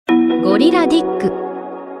ゴリラディック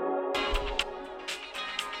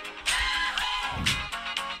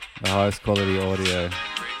The highest quality audio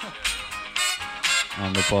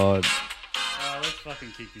on the pod. Let's fucking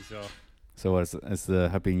kick this off. So what? It's the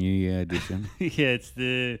Happy New Year edition. Yeah, it's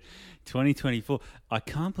the 2024. I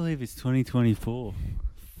can't believe it's 2024.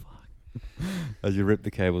 Fuck. As you rip the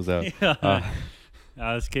cables out. Yeah.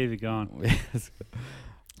 Let's keep it going.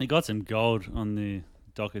 You got some gold on the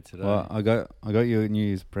docket today. Well, I got you a New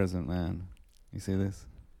Year's present, man. You see this?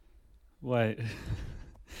 Wait.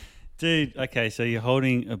 Dude, okay, so you're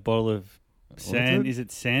holding a bottle of San... Is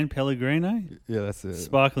it San Pellegrino? Yeah, that's it.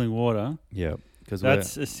 Sparkling water. Yeah.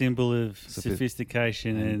 That's a symbol of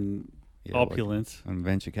sophistication and opulence. Like, and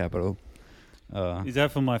venture capital. Is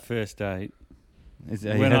that for my first date?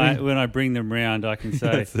 When I bring them round, I can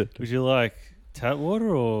say, would you like tap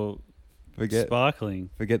water or sparkling?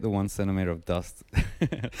 Forget the 1 centimeter of dust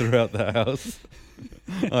throughout the house.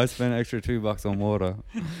 I spent extra $2 on water.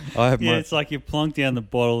 It's like you plonk down the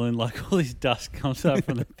bottle and like all this dust comes up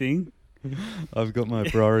from the thing. I've got my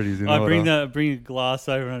priorities in order. I bring a glass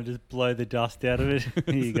over and I just blow the dust out of it.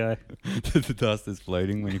 Here you go. The dust is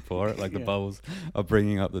floating when you pour it. Like the bubbles are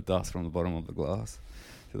bringing up the dust from the bottom of the glass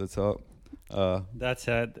to the top. That's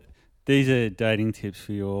how. These are dating tips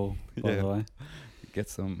for you all, by the way. Get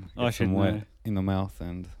some wet in the mouth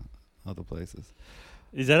and other places.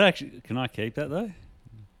 Is that actually? Can I keep that though?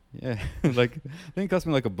 Yeah, like I think it cost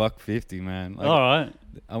me like $1.50, man. Like, all right.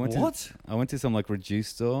 I went to some like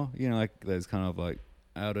reduced store, you know, like those kind of like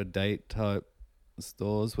out of date type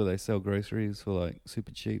stores where they sell groceries for like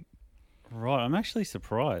super cheap. Right, I'm actually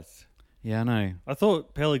surprised. Yeah, I know. I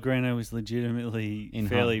thought Pellegrino was legitimately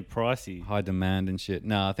fairly pricey. High demand and shit.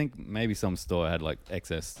 No, I think maybe some store had like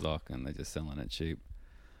excess stock and they're just selling it cheap.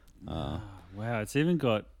 Wow, it's even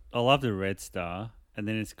got, I love the red star, and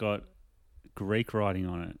then it's got Greek writing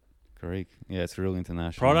on it. Greek? Yeah, it's real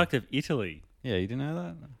international. Product of Italy. Yeah, you didn't know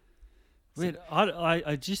that? Wait,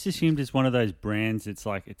 I just assumed it's one of those brands that's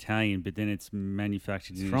like Italian, but then it's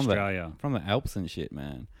manufactured in Australia. From the Alps and shit,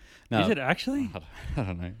 man. No, is it actually? I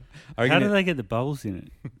don't know. How do they get the bubbles in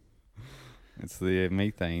it? It's the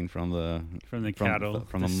methane from the cattle,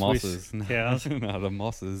 from the mosses, cows. No, the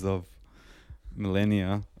mosses of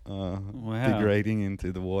millennia degrading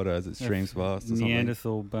into the water as it streams past.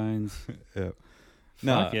 Neanderthal bones. Yeah.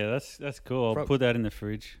 No, yeah, that's cool. I'll put that in the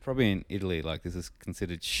fridge. Probably in Italy, like this is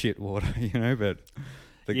considered shit water, you know. But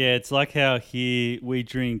yeah, it's like how here we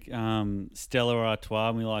drink Stella Artois,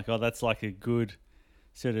 and we're like, oh, that's like a good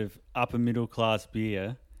sort of upper middle class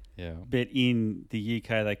beer. Yeah. But in the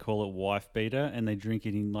UK, they call it wife beater, and they drink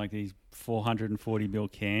it in like these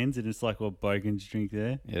 440ml cans, and it's like what bogans drink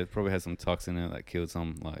there. Yeah, it probably has some toxin in it that killed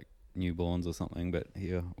some like newborns or something. But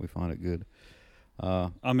here we find it good.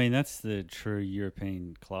 I mean, that's the true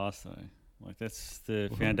European class, though. Like that's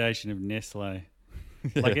the foundation of Nestle.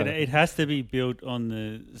 Yeah. Like it has to be built on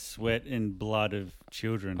the sweat and blood of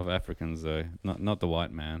children. Of Africans, though, not the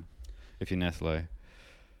white man. If you're Nestle.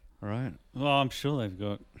 All right. Well, I'm sure they've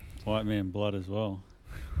got white man blood as well.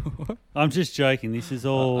 I'm just joking. This is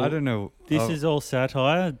all. I don't know. This is all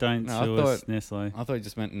satire. Don't sue us, Nestle. I thought you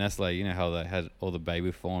just meant Nestle. You know how they had all the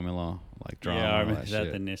baby formula, like drama. Yeah, I remember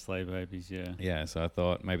that the Nestle babies. Yeah. Yeah, so I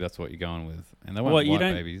thought maybe that's what you're going with, and they weren't white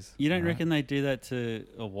babies. You don't reckon they do that to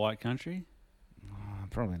a white country?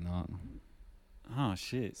 Probably not. Oh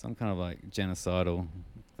shit! Some kind of like genocidal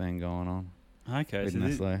thing going on. Okay, so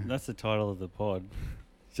Nestle. That's the title of the pod.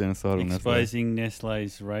 Genocidal Exposing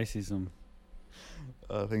Nestle's racism.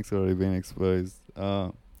 I think it's already been exposed.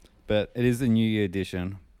 But it is the New Year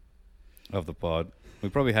edition of the pod. We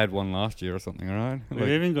probably had one last year or something, right? We've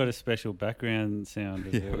even got a special background sound.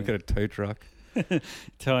 Yeah, we've got a tow truck.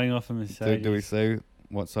 Towing off a Mercedes. Do we say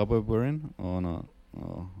what suburb we're in or not?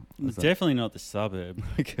 Oh, it's definitely not the suburb.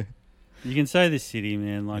 Okay. You can say the city,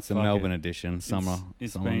 man. Like it's the Melbourne edition, summer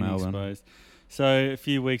been Melbourne. Exposed. So a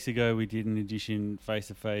few weeks ago, we did an edition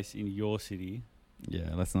face-to-face in your city.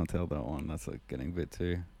 Yeah, let's not tell that one. That's like getting a bit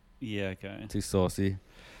too... Yeah, okay. Too saucy.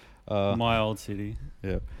 My old city.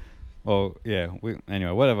 Yeah. Well, yeah.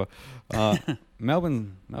 Anyway, whatever.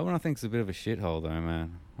 Melbourne, I think, is a bit of a shithole, though,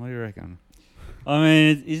 man. What do you reckon? I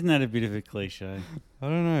mean, isn't that a bit of a cliche? I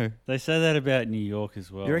don't know. They say that about New York as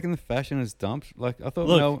well. You reckon the fashion is dumped? Like, I thought...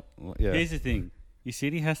 Look, here's the thing. Your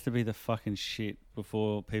city has to be the fucking shit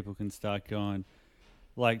before people can start going,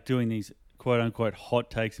 like, doing these quote-unquote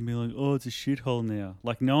hot takes and be like, oh, it's a shithole now.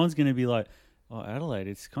 Like, no one's going to be like, oh, Adelaide,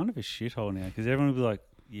 it's kind of a shithole now. Because everyone will be like,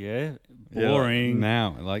 boring.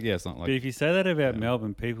 Now, like, yeah, it's not like But if you say that about yeah.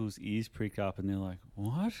 Melbourne, people's ears prick up and they're like,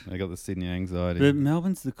 what? they got the Sydney anxiety. But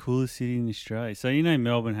Melbourne's the coolest city in Australia. So,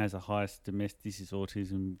 Melbourne has the highest domestic, this is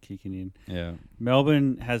autism kicking in. Yeah.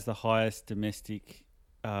 Melbourne has the highest domestic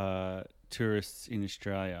tourists in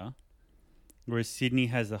Australia, whereas Sydney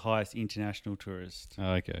has the highest international tourists.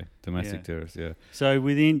 Oh, okay. Domestic tourists, yeah. So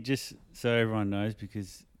just so everyone knows,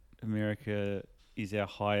 because America is our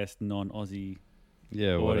highest non-Aussie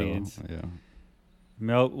audience. Whatever.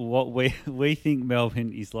 Yeah. What we think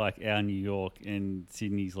Melbourne is like our New York, and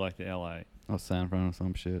Sydney's like the LA. Or San Fran or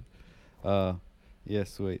some shit. Yeah,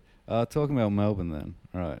 sweet. Talking about Melbourne then.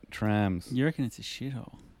 All right, trams. You reckon it's a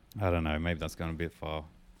shithole? I don't know. Maybe that's going a bit far.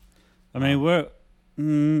 I mean, we're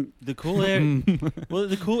the cool area. Well,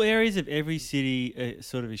 the cool areas of every city are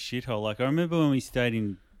sort of a shithole. Like I remember when we stayed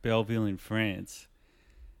in Belleville in France,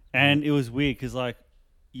 and it was weird because like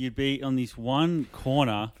you'd be on this one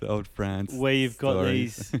corner, The old France where you've got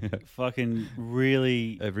stories. these fucking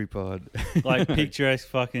really Every pod. like picturesque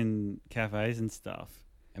fucking cafes and stuff.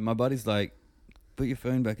 And my buddy's like, put your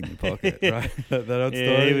phone back in your pocket, right? that old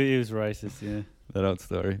Yeah, story. it was racist. Yeah, That old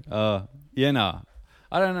story. Yeah, nah.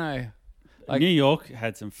 I don't know. Like, New York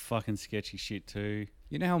had some fucking sketchy shit too.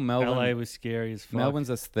 you know how Melbourne... LA was scary as fuck. Melbourne's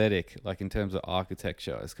aesthetic, like in terms of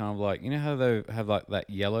architecture, it's kind of like, you know how they have like that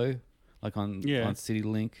yellow, like on City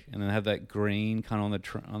Link, and then they have that green kind of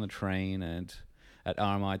on the train and at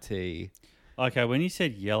RMIT. Okay, when you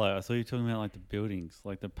said yellow, I thought you were talking about like the buildings,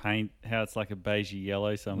 like the paint, how it's like a beigey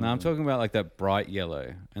yellow somewhere. No, I'm talking about like that bright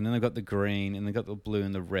yellow, and then they've got the green, and they've got the blue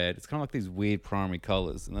and the red. It's kind of like these weird primary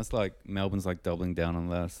colors, and that's like Melbourne's like doubling down on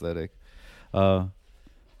that aesthetic.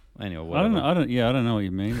 Anyway, whatever. I don't know what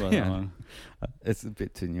you mean by that one. It's a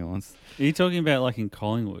bit too nuanced. Are you talking about like in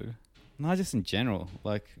Collingwood? No, just in general.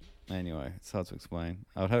 Like, anyway, it's hard to explain.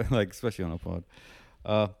 I would have, like, especially on a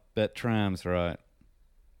pod. But trams, right?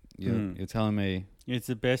 You're telling me... It's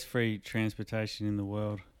the best free transportation in the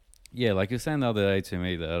world. Yeah, like you're saying the other day to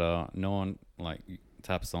me that no one, like,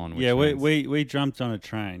 taps on. Which Yeah, means we jumped on a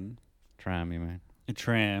train. Tram, you mean? A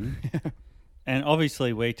tram. And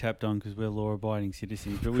obviously we tapped on because we're law-abiding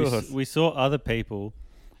citizens. But we saw other people,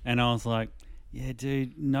 and I was like, yeah,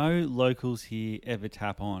 dude, no locals here ever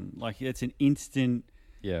tap on. Like, it's an instant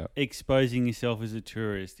exposing yourself as a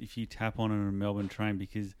tourist if you tap on a Melbourne train,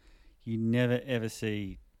 because you never, ever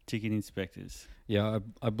see ticket inspectors. Yeah,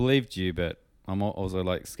 I believed you, but I'm also,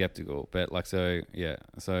 like, skeptical. But, like, so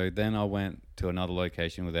then I went to another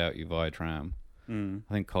location without you via tram.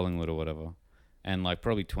 I think Collingwood or whatever. And, like,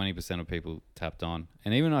 probably 20% of people tapped on.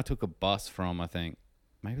 And even I took a bus from, I think,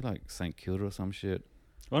 maybe, like, St Kilda or some shit.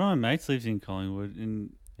 One of my mates lives in Collingwood,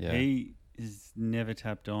 and he is never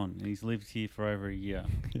tapped on. And he's lived here for over a year.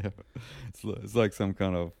 Yeah. It's like some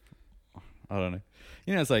kind of, I don't know.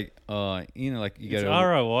 You know, it's like, like you It's go to...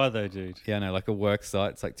 ROI though, dude. Yeah, no, like a work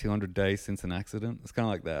site. It's like 200 days since an accident. It's kind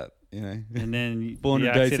of like that, you know. And then Born the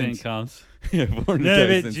a day accident since- comes. Yeah, 400 No,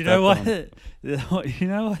 days but since do you know tapped why? on. You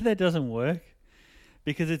know why that doesn't work?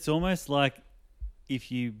 Because it's almost like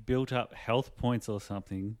if you built up health points or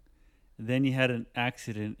something, then you had an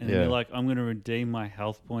accident, and you're like, I'm going to redeem my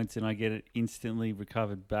health points, and I get it instantly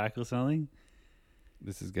recovered back or something.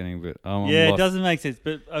 This is getting a bit... it doesn't make sense.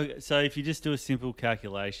 But okay, so if you just do a simple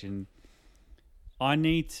calculation, I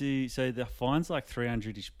need to... So the fine's like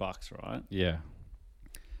 $300-ish, right? Yeah.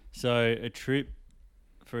 So a trip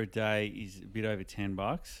for a day is a bit over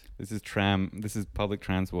 $10. This is tram. This is public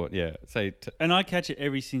transport. Yeah. Say And I catch it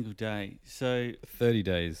every single day. So 30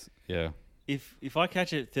 days. Yeah. if I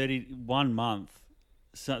catch it 1 month,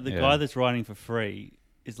 so the guy that's riding for free,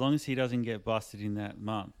 as long as he doesn't get busted in that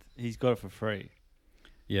month, he's got it for free.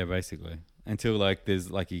 Yeah, basically. Until like there's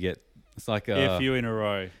like you get... It's like a few in a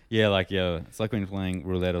row. Yeah, it's like when you're playing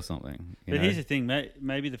roulette or something. But here's the thing,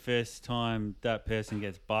 maybe the first time that person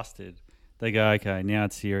gets busted, they go, okay, now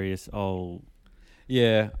it's serious. Oh,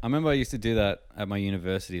 yeah. I remember I used to do that at my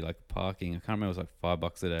university, like parking. I can't remember, it was like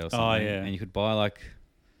 $5 a day or something. Oh, yeah. And you could buy like,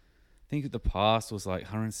 I think the pass was like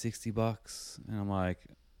 $160, and I'm like,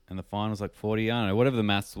 and the fine was like 40. I don't know, whatever the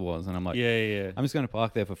maths was, and I'm like, yeah. I'm just going to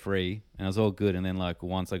park there for free, and it was all good. And then like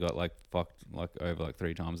once I got like fucked like over like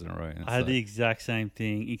 3 times in a row. And I had the exact same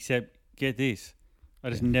thing, except get this, I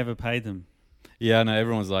just never paid them. Yeah, I know,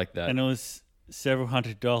 everyone's like that. And it was several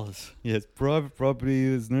 $100s. Yeah, it's private property.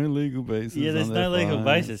 There's no legal basis. Yeah, there's on no their legal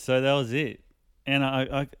fines. basis, so that was it. And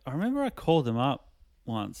I remember I called them up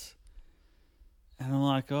once, and I'm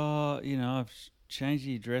like, I've changed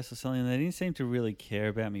the address or something. And they didn't seem to really care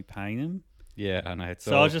about me paying them. Yeah, I know.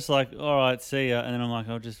 So I was just like, all right, see ya. And then I'm like,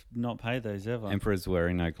 I'll just not pay those ever. Emperor's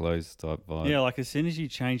wearing no clothes type vibe. Yeah, like as soon as you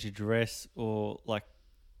change address or like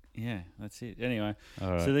yeah, that's it. Anyway,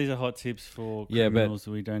 All right. so these are hot tips for Yeah, but- criminals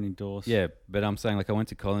that we don't endorse. Yeah, but I'm saying, like, I went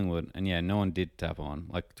to Collingwood, and no one did tap on.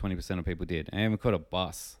 Like, 20% of people did. And I even caught a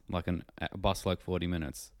bus, like a bus for like 40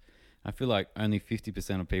 minutes. I feel like only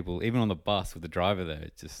 50% of people, even on the bus with the driver there,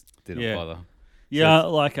 just didn't bother. Yeah,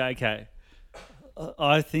 like, okay.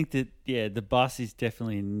 I think that, the bus is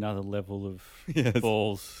definitely another level of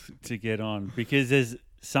balls to get on, because there's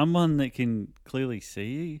someone that can clearly see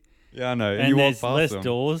you. Yeah, I know. And you walk there's past less them.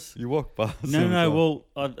 doors. You walk past them. No. Well,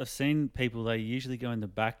 I've seen people, they usually go in the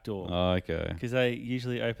back door. Oh, okay. Because they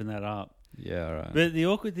usually open that up. Yeah, all right. But the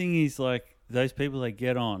awkward thing is, like, those people they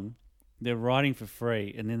get on, they're riding for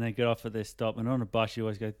free, and then they get off at their stop, and on a bus you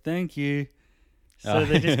always go, thank you. So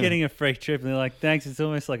they're just getting a free trip, and they're like, thanks. It's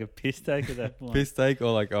almost like a piss take at that point. Piss take,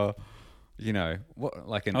 or like, what,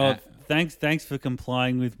 like an... Thanks for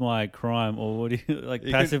complying with my crime, or what do you, like,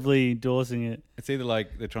 passively endorsing it. It's either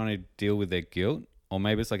like they're trying to deal with their guilt, or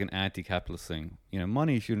maybe it's like an anti-capitalist thing.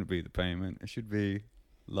 Money shouldn't be the payment. It should be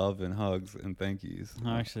love and hugs and thank yous.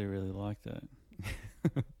 I actually really like that.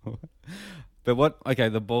 But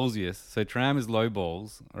the ballsiest. So tram is low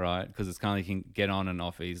balls, right? Because it's kind of, you can get on and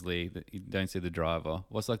off easily. You don't see the driver.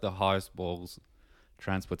 What's like the highest balls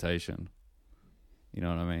transportation? You know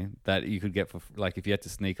what I mean? That you could get for, like, if you had to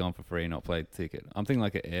sneak on for free and not play the ticket. I'm thinking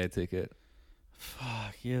like an air ticket.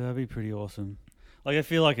 Fuck, yeah, that'd be pretty awesome. Like, I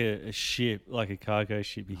feel like a ship, like a cargo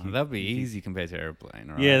ship. That'd be easy compared to airplane,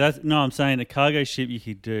 right? Yeah, I'm saying a cargo ship you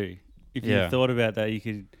could do. If you thought about that, you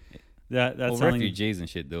could... That's something... refugees and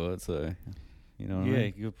shit do it, so... You know what I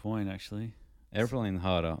mean? Good point, actually. Airplane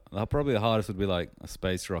harder. Probably the hardest would be like a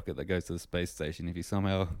space rocket that goes to the space station. If you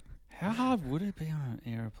somehow... How hard would it be on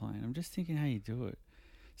an airplane? I'm just thinking how you do it.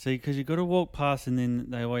 So, because you've got to walk past, and then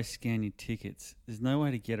they always scan your tickets. There's no way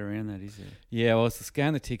to get around that, is there? Yeah, well, it's to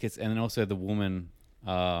scan the tickets, and then also the woman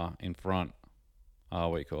in front.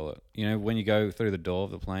 What do you call it? When you go through the door of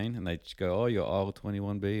the plane, and they just go, "Oh, you're aisle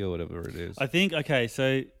 21B," or whatever it is. I think. Okay,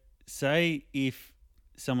 so say if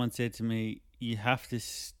someone said to me, "You have to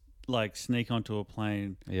sneak onto a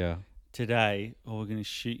plane." Yeah. Today, or we're going to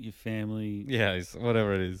shoot your family. Yeah, it's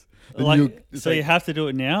whatever it is. You have to do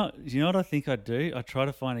it now. Do you know what I think I'd do? I'd try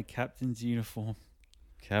to find a captain's uniform.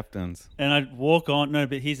 Captain's. And I'd walk on. No,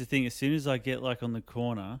 but here's the thing. As soon as I get like on the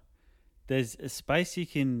corner, there's a space you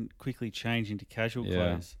can quickly change into casual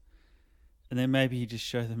clothes. And then maybe you just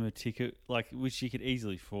show them a ticket, which you could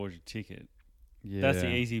easily forge a ticket. Yeah. That's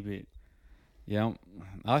the easy bit. Yeah.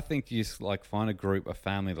 I think you just find a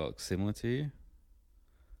family that looks similar to you.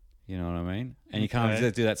 You know what I mean? And you kind of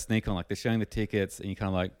just do that sneak on, they're showing the tickets, and you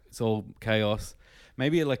kind of it's all chaos.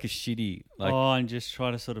 Maybe like a shitty, and just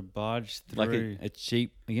try to sort of barge through. Like a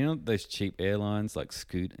cheap, those cheap airlines like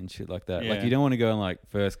Scoot and shit like that. Yeah. Like you don't want to go on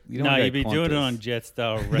first. You'd be doing it on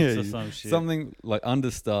Jetstar or Rex or some shit. Something like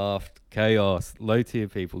understaffed, chaos, low tier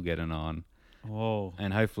people getting on. Whoa.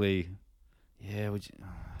 And hopefully,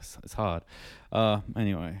 it's hard.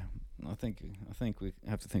 Anyway, I think we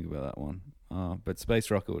have to think about that one. But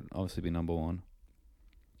space rocket would obviously be number one.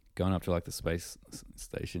 Going up to the space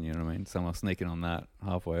station, you know what I mean? Someone sneaking on that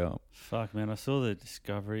halfway up. Fuck, man. I saw the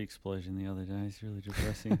Discovery explosion the other day. It's really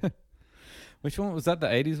depressing. Which one? Was that the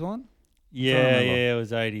 80s one? Yeah, it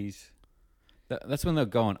was 80s. That's when they're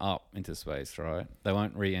going up into space, right? They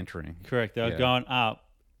weren't re-entering. Correct. They were going up,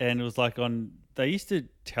 and it was they used to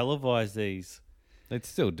televise these. They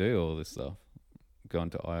still do all this stuff.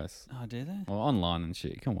 Going to ice. Oh, do they? Well, online and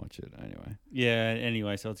shit. You can watch it anyway. Yeah,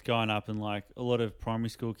 anyway, so it's going up, and a lot of primary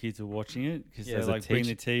school kids are watching it because they bring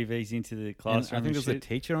the TVs into the classroom. And I think there was a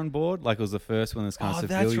teacher on board. It was the first one that's kind of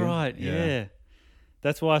civilian. Oh, that's right. Yeah.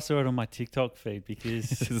 That's why I saw it on my TikTok feed, because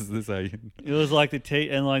this how you... it was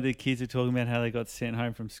the kids were talking about how they got sent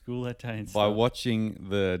home from school that day and stuff. By watching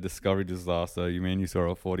the Discovery disaster, you saw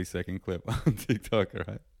a 40-second clip on TikTok,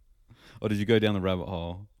 right? Or did you go down the rabbit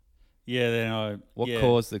hole? Yeah, then What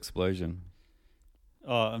caused the explosion?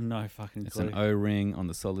 Oh, no fucking It's clue. an O-ring on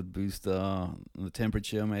the solid booster. The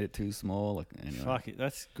temperature made it too small. Anyway. Fuck it,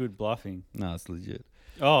 that's good bluffing. No, it's legit.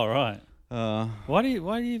 Oh, right. Why do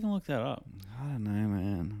you even look that up? I don't know,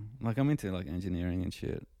 man. I'm into engineering and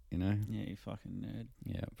shit, Yeah, you fucking nerd.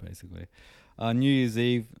 Yeah, basically. New Year's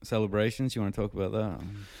Eve celebrations. You want to talk about that?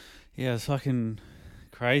 Yeah, it's fucking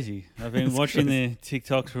crazy. I've been watching the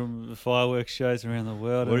TikToks from the fireworks shows around the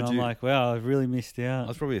world, and I'm like, wow, I've really missed out. I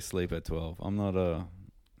was probably asleep at 12. I'm not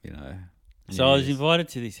So I was invited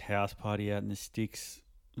to this house party out in the sticks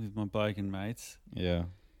with my bogan mates. Yeah.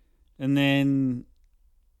 And then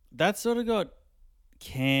that sort of got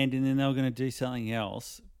canned, and then they were going to do something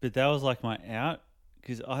else. But that was my out,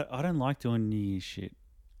 because I don't like doing New Year's shit.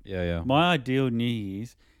 Yeah. My ideal New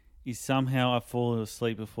Year's is somehow I fall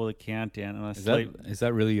asleep before the countdown and I sleep. Is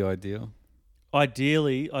that really your ideal?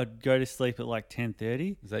 Ideally, I'd go to sleep at like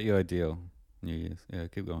 10:30. Is that your ideal New Year's? Yeah,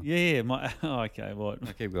 keep going. Yeah. Okay, what?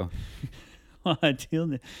 No, keep going. My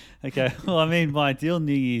ideal. Okay, well, I mean, my ideal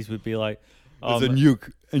New Year's would be like. There's a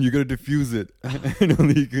nuke, and you got to defuse it, and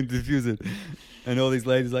only you can defuse it. And all these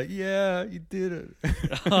ladies like, yeah, you did it.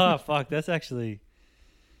 Oh, fuck, that's actually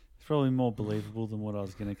probably more believable than what I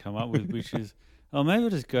was going to come up with, which is, maybe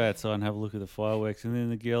I'll just go outside and have a look at the fireworks, and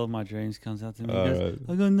then the girl of my dreams comes up to me and goes,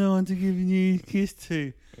 I got no one to give you a kiss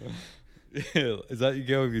to. Yeah, is that your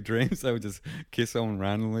girl of your dreams? They would just kiss someone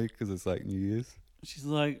randomly because it's like New Year's? She's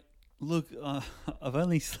like, look, I've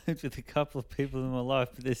only slept with a couple of people in my life,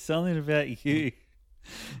 but there's something about you.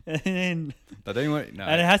 And then, but anyway, no.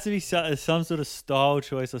 And it has to be some sort of style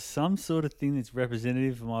choice or some sort of thing that's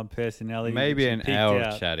representative of my personality. Maybe an hour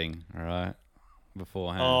of chatting, all right,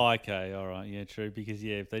 beforehand. Oh, okay, all right, yeah, true. Because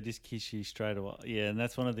if they just kiss you straight away, and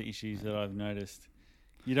that's one of the issues that I've noticed.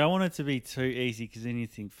 You don't want it to be too easy because then you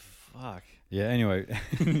think, fuck. Yeah. Anyway,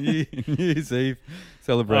 New Year's Eve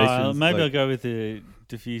celebrations. Maybe I'll go with the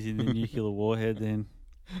diffusing the nuclear warhead then.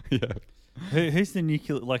 Yeah. Who's the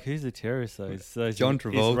nuclear? Like, who's the terrorist? Those John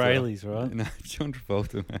Travolta. Israelis, right? No, John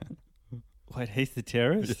Travolta, man. Wait, he's the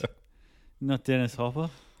terrorist? Yeah. Not Dennis Hopper?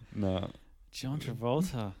 No. John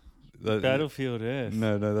Travolta. Battlefield Earth.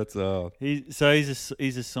 No, that's he's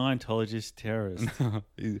a Scientologist terrorist.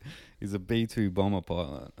 He's a B-2 bomber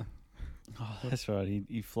pilot. Oh, that's right.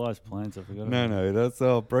 He flies planes. I forgot. No, that's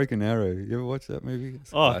Broken Arrow. You ever watch that movie?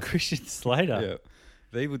 Christian Slater. Yeah.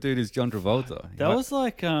 The evil dude is John Travolta. That was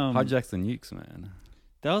like hijacks the nukes, man.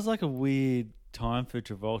 That was like a weird time for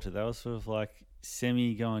Travolta. That was sort of like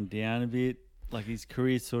semi going down a bit. Like his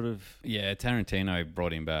career sort of Tarantino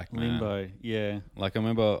brought him back, man. Limbo. Yeah. Like I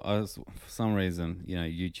remember, for some reason,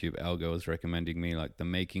 YouTube algo was recommending me like the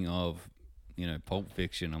making of, Pulp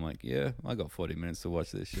Fiction. I'm like, yeah, I got 40 minutes to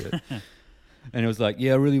watch this shit. And it was like,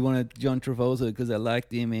 yeah, I really wanted John Travolta because I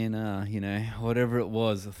liked him in, whatever it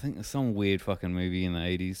was. I think some weird fucking movie in the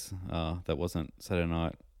 80s that wasn't Saturday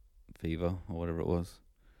Night Fever or whatever it was.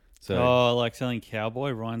 So, like something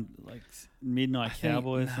cowboy, Ryan, like Midnight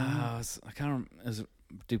Cowboy or something? No, I can't remember. It was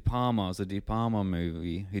De Palma. It was a De Palma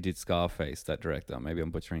movie. He did Scarface, that director. Maybe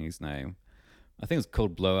I'm butchering his name. I think it's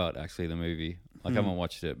called Blowout, actually, the movie. Like, I haven't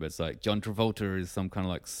watched it, but it's like John Travolta is some kind of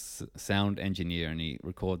like sound engineer and he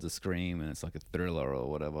records a scream and it's like a thriller or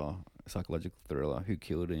whatever, a psychological thriller, who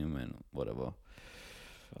killed him and whatever.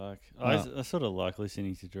 Fuck. I sort of like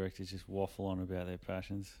listening to directors just waffle on about their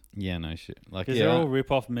passions. Yeah, no shit. Like, because they're all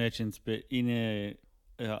rip-off merchants, but in a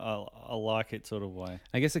like it sort of way.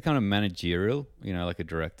 I guess they're kind of managerial, like a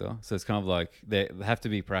director. So it's kind of like they have to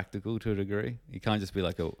be practical to a degree. You can't just be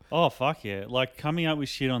like a... Oh, fuck yeah. Like coming up with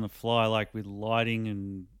shit on the fly, like with lighting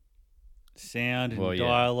and sound and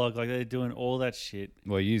dialogue. Like they're doing all that shit.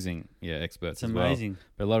 Well, using experts as well. It's amazing.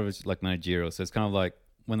 But a lot of it's like managerial. So it's kind of like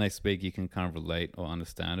when they speak, you can kind of relate or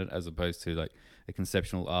understand it, as opposed to like a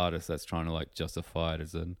conceptual artist that's trying to like justify it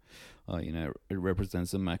as an, it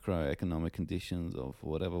represents the macroeconomic conditions of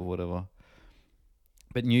whatever.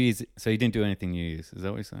 But New Year's, so you didn't do anything New Year's, is that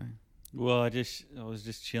what you're saying? Well, I was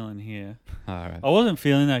just chilling here. All right. I wasn't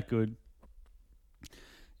feeling that good,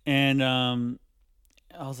 and I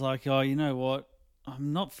was like, oh, you know what?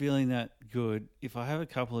 I'm not feeling that good. If I have a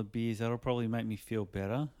couple of beers, that'll probably make me feel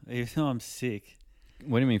better, even though I'm sick.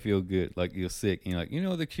 What do you mean feel good? Like you're sick and you're like,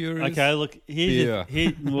 what the cure is? Okay, look, here's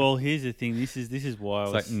the thing. This is why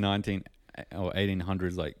it's like 19 or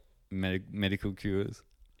 1800s like medical cures.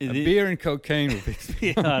 A beer and cocaine will fix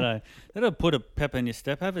me. Yeah, I know. That'll put a pep in your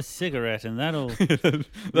step. Have a cigarette and that'll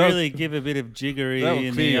really give a bit of jiggery.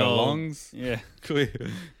 That'll clear your lungs. Yeah. Clear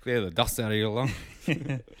the dust out of your lungs.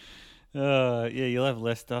 You'll have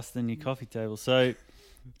less dust than your coffee table. So...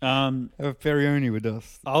 have a Perrioni with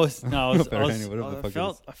dust. I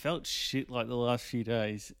felt shit like the last few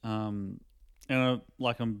days. And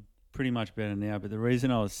I'm pretty much better now. But the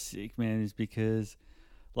reason I was sick, man, is because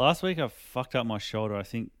last week I fucked up my shoulder, I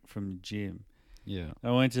think, from the gym. Yeah.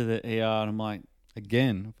 I went to the ER and I'm like...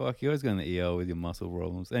 Again? Fuck, you always go in the ER with your muscle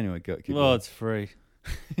problems. Anyway, keep going. It's free.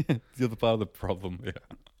 You're the part of the problem, yeah.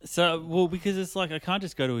 So, because it's like I can't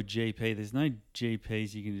just go to a GP. There's no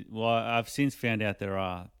GPs you can... Well, I've since found out there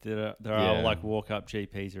are like walk-up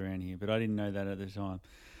GPs around here, but I didn't know that at the time.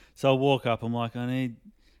 So I walk up, I'm like, I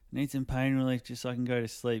need some pain relief just so I can go to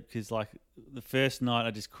sleep, because like the first night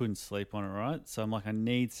I just couldn't sleep on it, right? So I'm like, I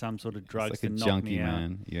need some sort of drugs to knock me out.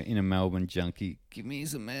 Man. You're in a Melbourne junkie. Give me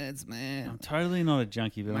some meds, man. I'm totally not a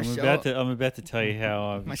junkie, but I'm about to tell you how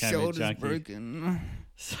I became a junkie. My shoulder's broken.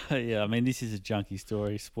 So yeah, I mean, this is a junkie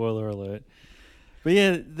story. Spoiler alert. But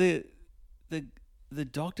yeah, the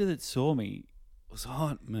doctor that saw me was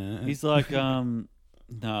hot, man. He's like, no,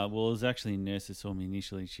 well, it was actually a nurse that saw me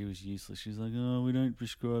initially. She was useless. She was like, oh, we don't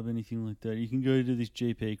prescribe anything like that. You can go to this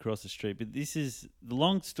GP across the street. But this is, the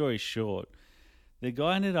long story short, the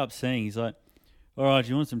guy ended up saying, he's like, all right, do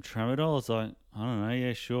you want some tramadol? I was like, I don't know,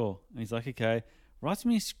 yeah, sure. And he's like, okay. Writes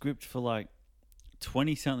me a script for like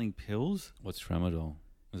 20-something pills. What's tramadol?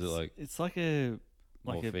 Is it like... It's like a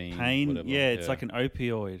morphine, pain. whatever. Yeah, it's like an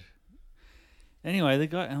opioid. Anyway, the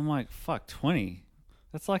guy, and I'm like, fuck, 20.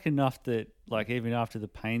 That's like enough that, like, even after the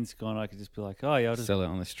pain's gone, I could just be like, oh, yeah, I'll just sell it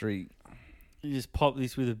on the street. You just pop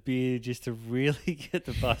this with a beer just to really get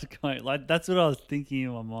the buzz going. Like, that's what I was thinking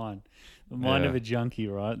in my mind. The mind of a junkie,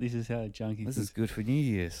 right? This is how a junkie This thinks. is good for New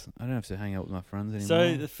Year's. I don't have to hang out with my friends anymore.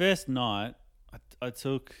 So the first night, I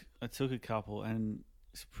took a couple, and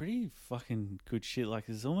it's pretty fucking good shit. Like,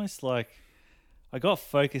 it's almost like I got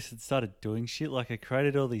focused and started doing shit. Like, I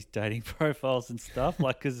created all these dating profiles and stuff.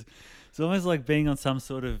 Like, because it's almost like being on some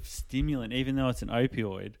sort of stimulant, even though it's an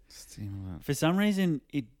opioid. Stimulant. For some reason,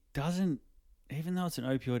 it doesn't, even though it's an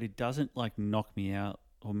opioid, it doesn't, like, knock me out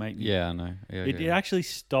or make me... Yeah, I know. Yeah, It actually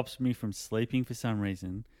stops me from sleeping for some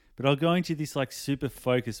reason. But I'll go into this, like, super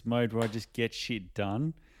focused mode where I just get shit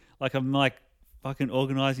done. Like, I'm, like, fucking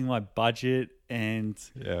organising my budget and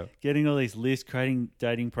getting all these lists, creating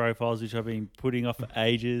dating profiles, which I've been putting off for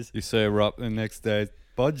ages. You say we're up the next day,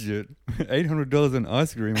 budget, $800 on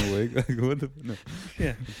ice cream a week. Like, what the... No.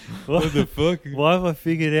 Yeah. What the fuck? Why have I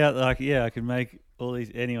figured out, like, yeah, I can make all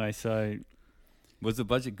these... Anyway, so... Was the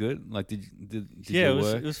budget good? Like, did yeah, it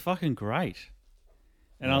work? It was fucking great.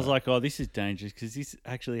 And I was like, oh, this is dangerous because this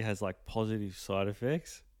actually has, like, positive side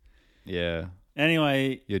effects. Yeah.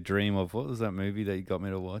 Anyway... Your dream of... What was that movie that you got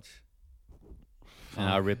me to watch? And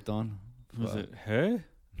I ripped on? Was it Her?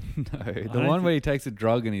 No, the one where he takes a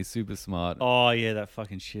drug and he's super smart. Oh, yeah, that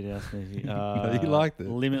fucking shit-ass movie. No, you liked it.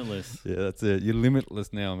 Limitless. Yeah, that's it. You're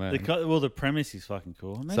limitless now, man. The premise is fucking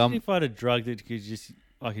cool. Imagine if I had a drug that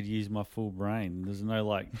I could use my full brain. There's no,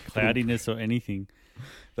 like, cloudiness or anything.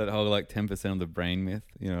 That whole, like, 10% of the brain myth,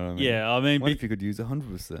 you know what I mean? Yeah, I mean... What if you could use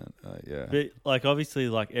 100%? Yeah. But, like, obviously,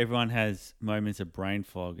 like, everyone has moments of brain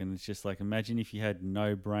fog, and it's just, like, imagine if you had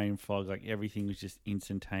no brain fog, like, everything was just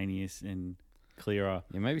instantaneous and clearer.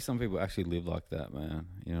 Yeah, maybe some people actually live like that, man.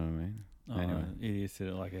 You know what I mean? Oh, anyway. Idiots that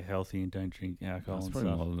are, like, healthy and don't drink alcohol It's and probably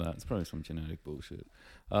stuff. more than that. It's probably some genetic bullshit.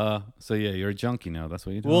 So, yeah, you're a junkie now. That's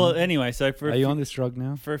what you're doing. Well, anyway, so Are you on this drug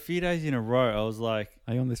now? for a few days in a row, I was like...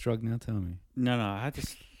 Are you on this drug now? Tell me. No, I had to...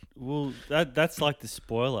 Well, that's like the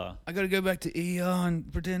spoiler. I got to go back to ER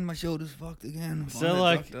and pretend my shoulder's fucked again. So,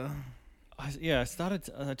 like... I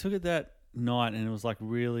took it that night, and it was, like,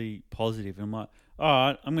 really positive. And I'm like, all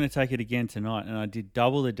right, I'm going to take it again tonight. And I did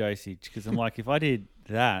double the dosage because I'm like, if I did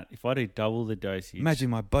double the dosage... Imagine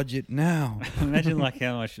my budget now. Imagine, like,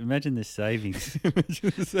 how much... Imagine the savings.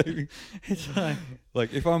 Imagine the savings. It's like...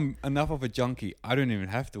 Like, if I'm enough of a junkie, I don't even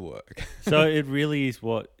have to work. So it really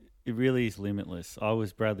is limitless. I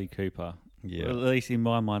was Bradley Cooper. Yeah. At least in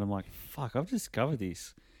my mind, I'm like, fuck, I've discovered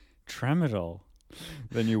this. Tramadol.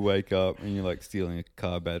 Then you wake up and you're, like, stealing a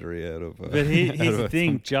car battery out of... But here's the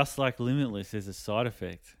thing, just like Limitless, there's a side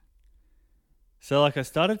effect. So, like, I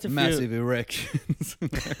started to massive erections.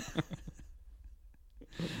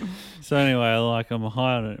 So anyway, like, I'm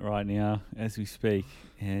high on it right now as we speak.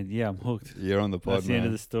 And yeah, I'm hooked. You're on the pod, That's the end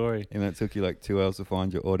of the story. And it took you like 2 hours to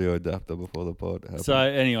find your audio adapter before the pod happened. So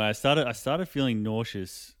anyway, I started feeling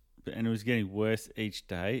nauseous, and it was getting worse each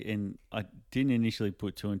day. And I didn't initially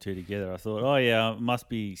put two and two together. I thought, oh yeah, I must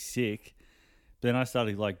be sick. But then I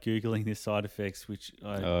started, like, Googling the side effects, which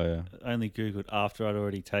I only Googled after I'd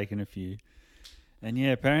already taken a few. And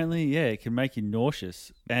yeah, apparently, it can make you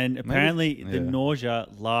nauseous. And apparently the nausea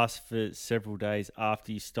lasts for several days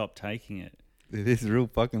after you stop taking it. It is real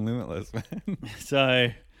fucking limitless, man. So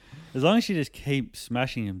as long as you just keep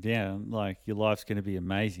smashing them down, like, your life's going to be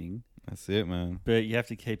amazing. That's it, man. But you have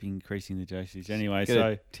to keep increasing the dosage. Anyway, Get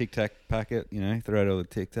a Tic Tac packet, throw out all the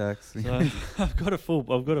Tic Tacs. So I've got a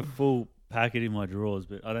full packet in my drawers,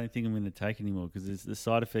 but I don't think I'm going to take anymore because the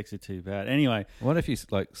side effects are too bad. Anyway, what if you,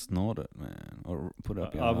 like, snort it, man, or put it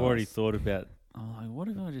up your I've ass? already thought about. Oh, like, what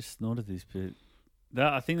if I just snorted this bit?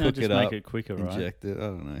 I think that'll just make it quicker, right? Inject it. I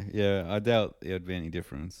don't know. Yeah, I doubt it would be any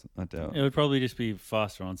difference. I doubt. It would probably just be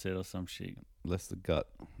faster onset or some shit. Less the gut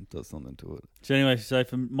does something to it. So anyway,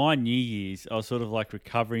 for my New Year's, I was sort of like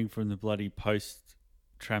recovering from the bloody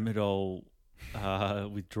post-tramadol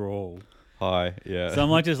withdrawal. Hi, yeah. So I'm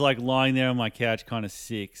like just like lying there on my couch kind of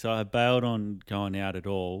sick. So I bailed on going out at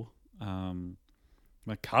all. My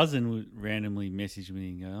My cousin would randomly message me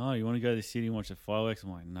and go, "Oh, you want to go to the city and watch the fireworks?"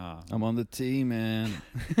 I'm like, "Nah." I'm on the team, man.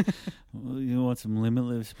 Well, you want some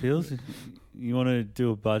limitless pills? You want to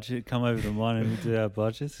do a budget? Come over to mine and we'll do our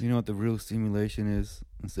budgets. You know what the real stimulation is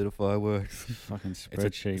instead of fireworks? Fucking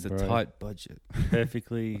spreadsheet, it's bro. a tight budget.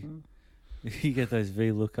 Perfectly. You get those V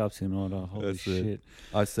lookups in order. Holy That's shit. it.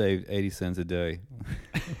 I saved 80 cents a day.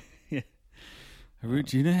 Yeah.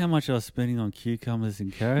 Do you know how much I was spending on cucumbers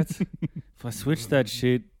and carrots? If I switched that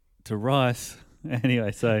shit to rice.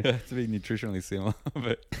 Anyway, so. It has to be nutritionally similar.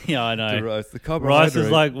 But Yeah, I know. the rice, the carbohydrate. Rice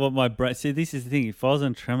is like what my brain. See, this is the thing. If I was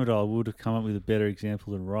on tramadol, I would have come up with a better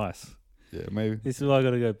example than rice. Yeah, maybe. This is why I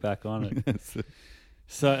got to go back on it. That's it.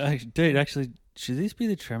 So, dude, actually, should this be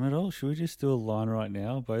the tramadol? Should we just do a line right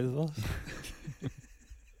now, both of us?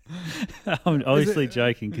 I'm obviously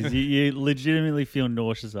joking because you legitimately feel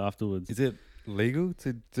nauseous afterwards. Is it legal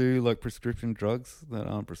to do like prescription drugs that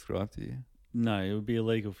aren't prescribed to you? No, it would be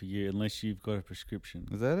illegal for you unless you've got a prescription.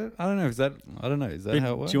 Is that it? I don't know. Is that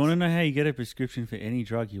how it works? Do you want to know how you get a prescription for any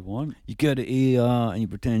drug you want? You go to ER and you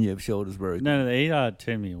pretend you have shoulders broken. No, the ER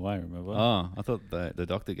turned me away, remember? Oh, I thought the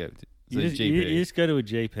doctor gave it to you. You So just, GP. you just go to a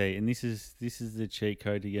GP, and this is the cheat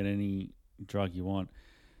code to get any drug you want.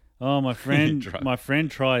 Oh, my friend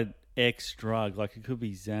tried X drug, like it could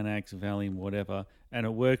be Xanax, Valium, whatever, and it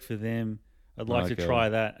worked for them. I'd like to try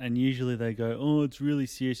that. And usually they go, "Oh, it's really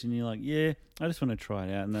serious," and you're like, "Yeah, I just want to try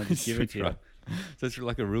it out," and they just give it to you. So it's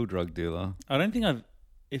like a real drug dealer. I don't think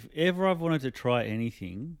if ever I've wanted to try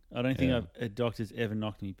anything, I don't think a doctor's ever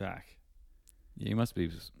knocked me back. Yeah, you must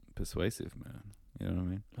be persuasive, man. You know what I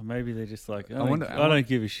mean? Or maybe they're just like, I I don't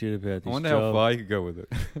give a shit about this. I wonder job. how far you could go with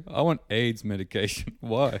it. I want AIDS medication.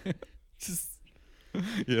 Why? Just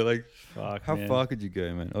like Fuck, how man. far could you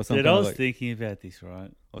go, man? Or some Dude, kind I of was thinking about this,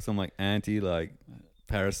 right? or some like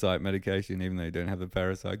parasite medication, even though you don't have the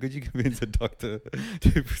parasite. Could you convince a doctor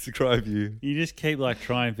to prescribe you? You just keep like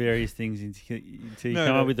trying various things until you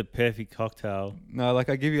come up with the perfect cocktail. No, like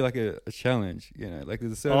I give you like a challenge, like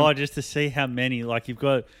there's a certain... just to see how many. Like you've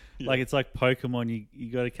got, like it's like Pokemon.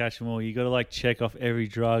 You got to catch them all. You got to like check off every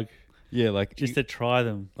drug. Yeah, like just to try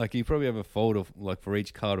them. Like you probably have a folder like for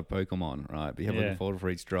each card of Pokemon, right? But you have like a folder for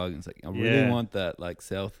each drug, and it's like I really want that like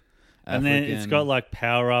South African. And then it's got like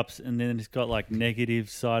power ups, and then it's got like negative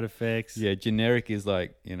side effects. Yeah, generic is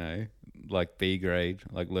like like B grade,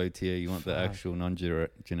 like low tier. You want the actual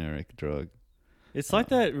non-generic drug. It's like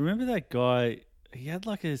that. Remember that guy? He had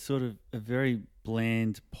like a sort of a very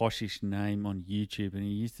bland, poshish name on YouTube, and he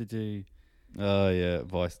used to do. Oh yeah,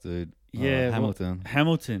 Vice dude. Yeah, Hamilton.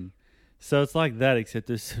 Hamilton. So it's like that, except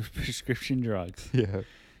there's prescription drugs. Yeah.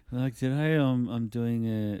 Like today, I'm doing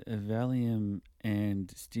a Valium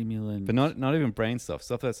and stimulant, but not even brain stuff.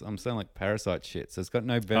 Stuff that's I'm saying like parasite shit. So it's got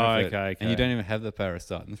no benefit, and you don't even have the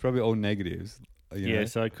parasite. And it's probably all negatives. You know?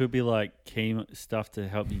 So it could be like chemo stuff to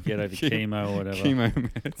help you get over chemo or whatever. Chemo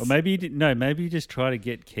meds. Or maybe maybe you just try to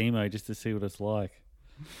get chemo just to see what it's like.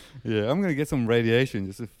 Yeah, I'm gonna get some radiation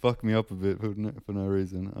just to fuck me up a bit for no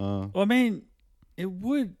reason. Well, I mean, it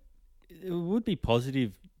would be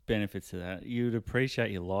positive benefits to that. You would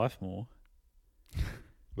appreciate your life more.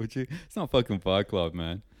 Would you? It's not fucking Fight Club,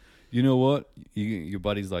 man. You know what? Your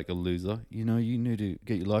buddy's like a loser. You need to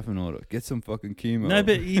get your life in order. Get some fucking chemo. No,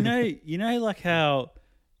 but you know, like how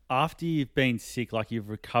after you've been sick, like you've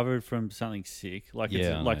recovered from something sick, like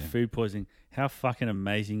it's like food poisoning. How fucking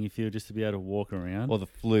amazing you feel just to be able to walk around. Or the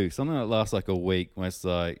flu, something that lasts like a week, where it's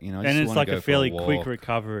like and it's like a fairly quick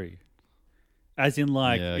recovery. As in,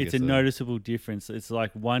 like, it's a noticeable difference. It's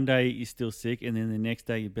like one day you're still sick, and then the next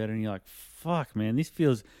day you're better, and you're like, fuck, man, this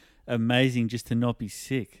feels amazing just to not be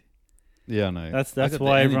sick. Yeah, I know. That's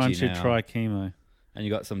why everyone should try chemo. And you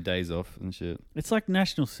got some days off and shit. It's like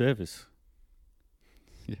national service.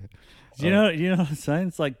 Yeah. Do you know what I'm saying?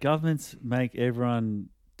 It's like governments make everyone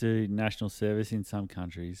do national service in some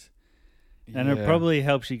countries. And it probably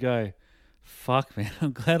helps you go, fuck, man,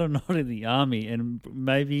 I'm glad I'm not in the army. And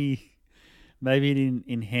maybe it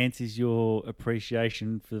enhances your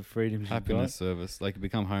appreciation for the freedoms you've got. Happiness service. Like you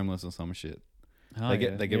become homeless or some shit. They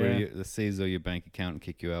get rid of you, they seize all your bank account and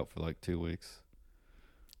kick you out for like 2 weeks.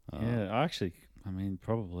 Probably.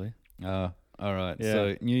 All right. Yeah.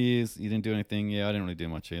 So New Year's, you didn't do anything? Yeah, I didn't really do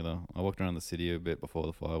much either. I walked around the city a bit before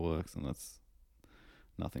the fireworks, and that's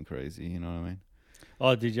nothing crazy. You know what I mean?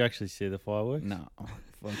 Oh, did you actually see the fireworks? No.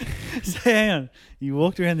 So hang on. You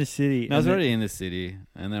walked around the city. No, I was already in the city,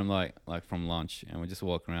 and then I'm like from lunch, and we're just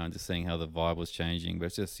walking around, just seeing how the vibe was changing. But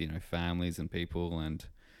it's just families and people and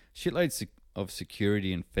shitloads of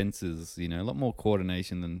security and fences. A lot more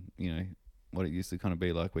coordination than what it used to kind of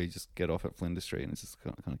be like, where you just get off at Flinders Street and it's just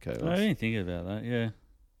kind of chaos. I didn't think about that. Yeah.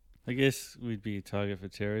 I guess we'd be a target for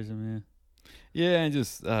terrorism, Yeah, and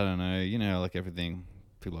just I don't know. You know, like everything,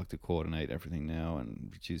 people like to coordinate everything now and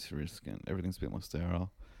reduce risk, and everything's a bit more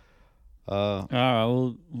sterile. All right,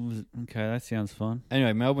 well, okay, that sounds fun.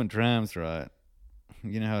 Anyway, Melbourne trams, right?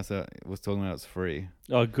 You know how I was talking about it's free.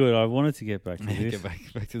 Oh, good. I wanted to get back to this. Get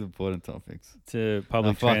back to the important topics. To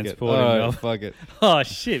public fuck transport. It. In All right, Melbourne. fuck it. Oh,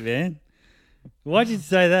 shit, man. Why'd you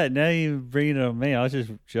say that? Now you're bringing it on me. I was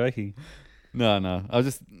just joking. No. I was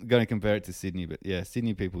just going to compare it to Sydney, but yeah,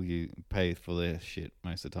 Sydney people you pay for their shit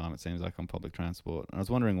most of the time. It seems like on public transport, and I was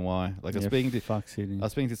wondering why. Like, I was speaking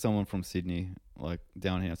to someone from Sydney, like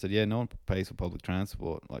down here. I said, yeah, no one pays for public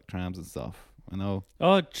transport, like trams and stuff. I know.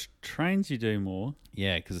 Oh, trains you do more.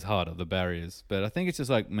 Yeah, because it's harder, the barriers. But I think it's just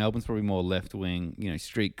like Melbourne's probably more left wing. You know,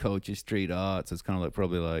 street culture, street arts. It's kind of like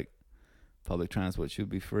probably like public transport should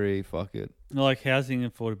be free. Fuck it. Like housing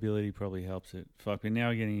affordability probably helps it. Fuck, but now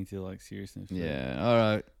we're getting into like seriousness. Yeah, all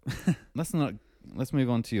right. Let's move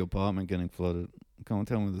on to your apartment getting flooded. Come on,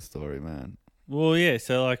 tell me the story, man. Well, yeah,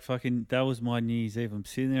 so like fucking that was my New Year's Eve. I'm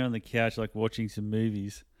sitting there on the couch like watching some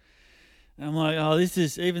movies. And I'm like, oh, this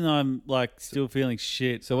is, even though I'm like still feeling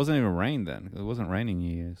shit. So it wasn't even rain then? It wasn't raining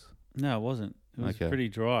New Year's? No, it wasn't. It was pretty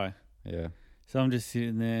dry. Yeah. So I'm just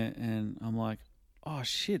sitting there and I'm like, oh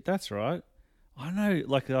shit, that's right. I know,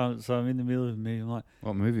 like, so I'm in the middle of a movie. I'm like,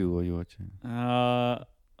 what movie were you watching? I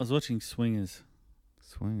was watching Swingers.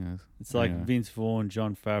 Swingers. It's like Vince Vaughn,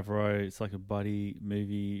 Jon Favreau. It's like a buddy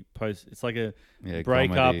movie It's like a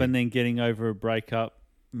breakup comedy. and then getting over a breakup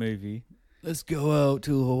movie. Let's go out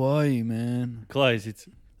to Hawaii, man. Close.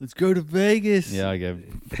 Let's go to Vegas. Yeah, I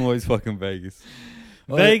gave always fucking Vegas.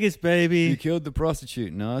 Vegas, baby. You killed the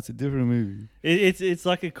prostitute. No, it's a different movie. It's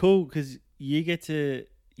like a cool, because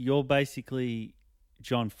you're basically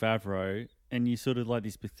Jon Favreau, and you sort of like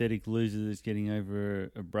this pathetic loser that's getting over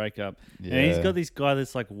a breakup. Yeah. And he's got this guy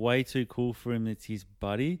that's like way too cool for him. That's his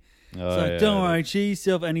buddy. It's like, don't worry, cheer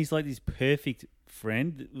yourself. And he's like this perfect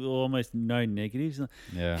friend with almost no negatives.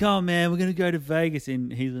 Like, come on, man, we're going to go to Vegas.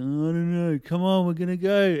 And he's like, I don't know. Come on, we're going to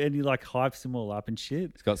go. And he like hypes them all up and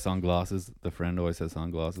shit. He's got sunglasses. The friend always has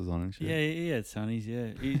sunglasses on and shit. Yeah, Sonny's, yeah.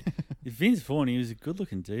 Vince Vaughn, he was a good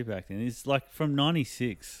looking dude back then. He's like from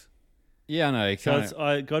 96. Yeah, I know. So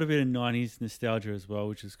I got a bit of 90s nostalgia as well,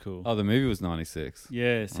 which is cool. Oh, the movie was 96.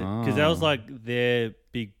 Yeah, because that was like their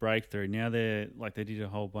big breakthrough. Now they did a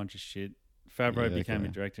whole bunch of shit. Favreau became a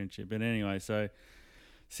director and shit. But anyway, so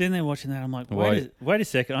sitting there watching that, I'm like, wait a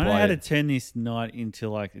second. I know how to turn this night into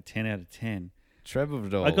like a 10 out of 10.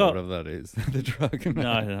 Tramadol, whatever that is. The drug.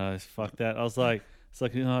 No, fuck that. I was like,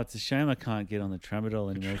 it's a shame I can't get on the tramadol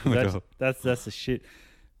anymore. That's the shit.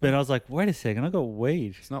 But I was like, wait a second, I got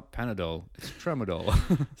weed. It's not Panadol, it's tramadol.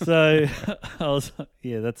 So I was like,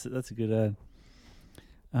 yeah, that's a good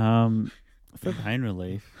ad. For pain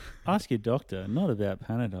relief, ask your doctor, not about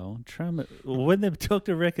Panadol. When the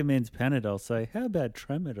doctor recommends Panadol, say, how about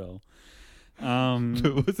tramadol?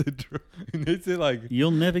 What's it? Is it like you'll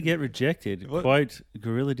never get rejected? What? Quote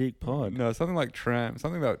Gorilla Dick Pod. No, something like tram.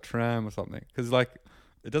 Something about tram or something. Because like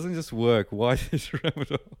it doesn't just work. Why is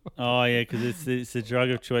tramadol? Oh yeah, because it's a drug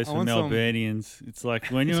of choice for Melburnians. It's like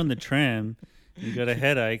when you're on the tram, you got a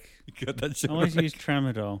headache. You got that shoulder. Always use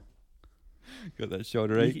tramadol. Got that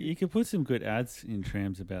shoulder ache. You could put some good ads in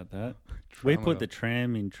trams about that. We put the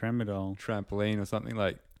tram in tramadol. Trampoline or something,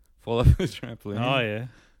 like fall off the trampoline. Oh yeah.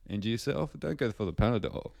 Injure yourself. Don't go for the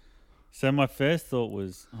Panadol. So my first thought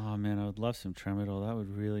was, oh man, I would love some tramadol. That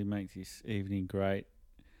would really make this evening great.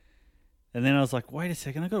 And then I was like, wait a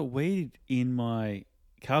second, I got weed in my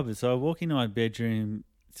cupboard. So I walk into my bedroom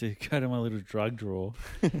to go to my little drug drawer,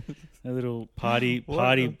 a little party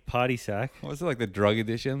sack. What's it like, the drug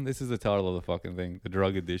edition? This is the title of the fucking thing, the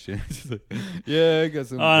drug edition. Yeah, I got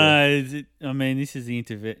some. I mean, this is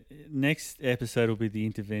the next episode will be the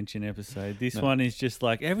intervention episode. This one is just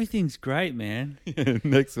like, everything's great, man. Yeah,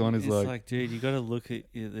 next one is like, dude, you got to look at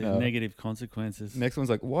the negative consequences. Next one's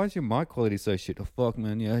like, why is your mic quality so shit? Oh fuck,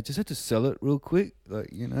 man. Yeah, I just had to sell it real quick. Like,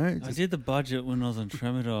 you know. I did the budget when I was on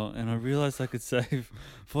tramadol, and I realized I could save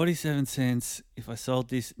 47 cents if I sold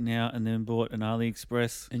this now and then bought an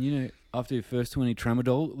AliExpress. And you know, after your first 20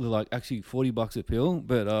 tramadol, they're like actually $40 a pill,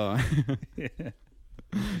 but yeah.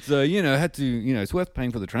 So, you know, it's worth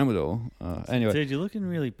paying for the tramadol. Anyway. Dude, you're looking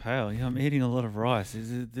really pale. Yeah, I'm eating a lot of rice.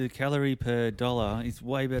 The calorie per dollar is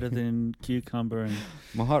way better than cucumber. And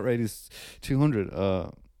my heart rate is 200.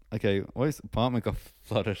 Okay, this apartment got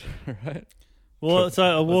flooded, right? Well, so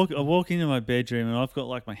I walk into my bedroom and I've got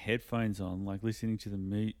like my headphones on, like listening to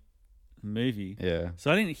the movie. Yeah.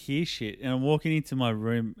 So I didn't hear shit, and I'm walking into my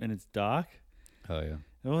room and it's dark. Oh yeah.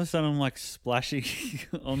 And all of a sudden I'm like splashing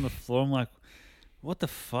on the floor. I'm like, what the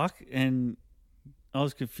fuck? And I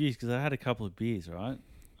was confused because I had a couple of beers, right?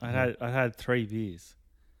 I had 3 beers.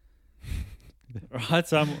 Right,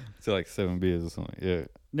 so So like 7 beers or something. Yeah.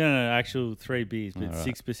 no, actual 3 beers, but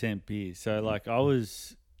 6% beers. So like I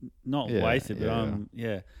was not wasted, but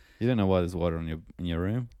yeah. You don't know why there's water in your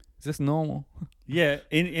room. Is this normal? Yeah,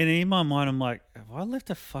 in my mind, I'm like, have I left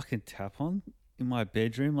a fucking tap on in my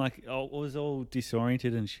bedroom? Like, I was all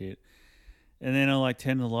disoriented and shit. And then I like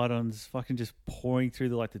turn the light on, it's fucking just pouring through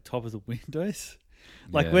the top of the windows,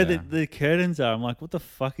 like where the curtains are. I'm like, what the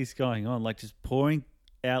fuck is going on? Like just pouring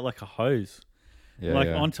out like a hose,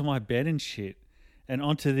 onto my bed and shit, and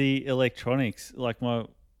onto the electronics. Like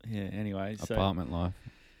anyway, apartment life.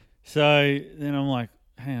 So then I'm like,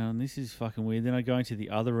 hang on, this is fucking weird. Then I go into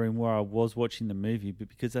the other room where I was watching the movie, but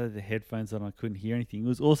because I had the headphones on, I couldn't hear anything. It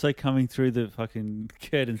was also coming through the fucking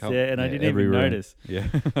curtains there, and I didn't even notice. Yeah,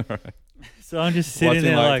 right. So I'm just sitting watching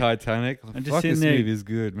there like Titanic. I'm just sitting this there, movie is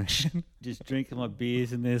good, man. Just drinking my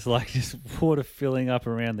beers, and there's like just water filling up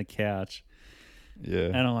around the couch. Yeah,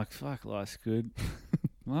 and I'm like, fuck, life's good.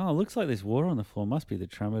 Well, it looks like there's water on the floor. Must be the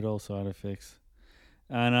tramadol side effects.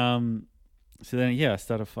 And so then I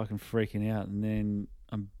started fucking freaking out, and then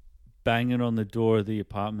I'm banging on the door of the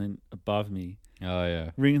apartment above me. Oh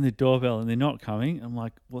yeah, ringing the doorbell, and they're not coming. I'm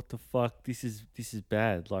like, what the fuck? This is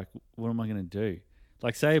bad. Like, what am I gonna do?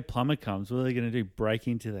 Like, say a plumber comes, what are they gonna do? Break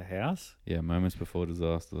into the house? Yeah, moments before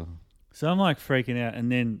disaster. So I'm like freaking out,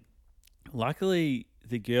 and then luckily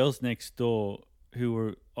the girls next door who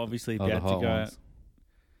were obviously about to go.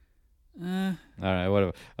 All right,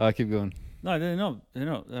 whatever. Keep going. No, they're not.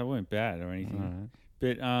 They weren't bad or anything.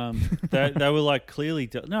 Right. But they were like clearly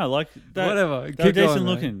whatever. They were decent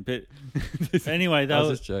looking. But anyway, I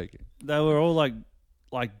was just joking. They were all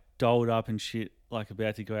like dolled up and shit, like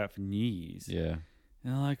about to go out for New Year's. Yeah.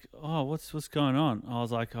 And they're like, oh, what's going on? I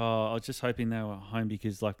was like, I was just hoping they were home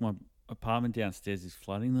because like my apartment downstairs is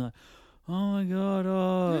flooding. They're like, oh my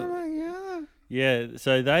god. Yeah.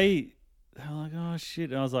 So they were like, oh shit.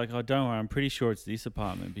 And I was like, oh, don't worry. I'm pretty sure it's this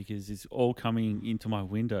apartment because it's all coming into my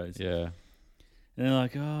windows. Yeah. And they're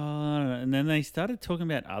like, oh, I don't know. And then they started talking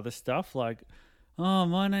about other stuff like, oh,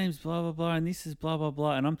 my name's blah, blah, blah, and this is blah, blah,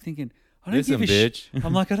 blah. And I'm thinking, I don't give a shit.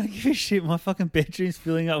 I'm like, I don't give a shit. My fucking bedroom's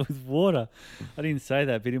filling up with water. I didn't say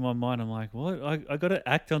that, but in my mind, I'm like, what? I got to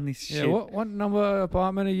act on this shit. Yeah, what number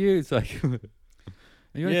apartment are you? It's like, are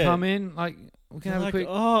you going to come in? Like, we can have a quick...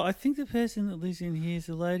 Oh, I think the person that lives in here is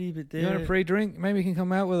a lady, but they're... You want a free drink? Maybe you can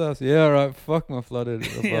come out with us. Yeah, all right. Fuck my flooded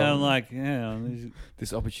apartment. Yeah, I'm like,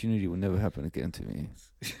 this opportunity will never happen again to me.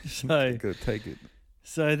 So... Gotta take it.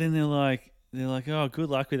 So then they're like, oh, good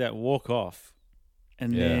luck with that. Walk off.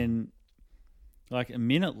 And then... Like a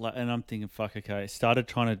minute and I'm thinking, fuck, okay. I started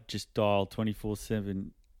trying to just dial 24/7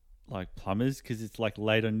 like plumbers because it's like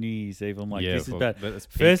late on New Year's Eve. I'm like, this is bad.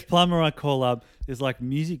 First plumber I call up, there's like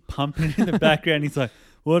music pumping in the background. He's like,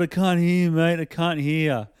 what? I can't hear you, mate. I can't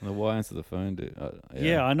hear. Well, why answer the phone, dude?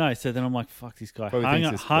 Yeah, I know. So then I'm like, fuck this guy.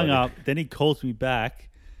 Hung up. Then he calls me back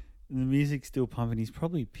and the music's still pumping. He's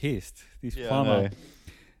probably pissed, this plumber.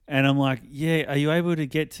 And I'm like, yeah, are you able to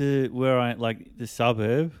get to where like the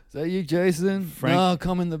suburb? Is that you, Jason? No,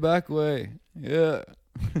 come in the back way. Yeah.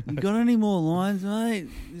 You got any more lines, mate?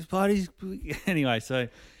 This party's... Anyway, so...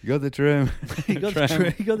 You got the tram. you got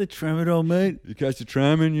the tramadol, mate. You catch the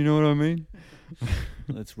tram in, you know what I mean?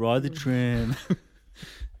 Let's ride the tram.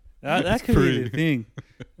 that could be the thing.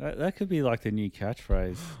 That could be like the new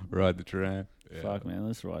catchphrase. Ride the tram. Yeah. Fuck, man,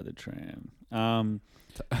 let's ride the tram.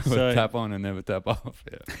 So, tap on and never tap off.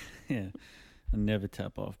 Yeah. Yeah. And never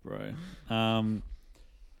tap off, bro.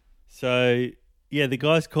 So yeah, the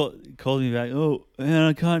guys called me back. Oh, man,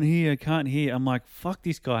 I can't hear. I'm like, fuck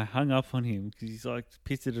this guy. Hung up on him because he's like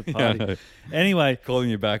pissed at a party. Yeah, anyway, calling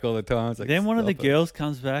you back all the time. It's like, then one of the girls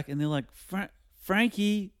comes back and they're like,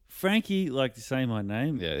 Frankie, like to say my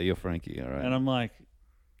name. Yeah, you're Frankie, all right. And I'm like,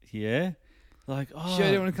 yeah. Like, oh,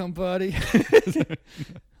 sure, you want to come party?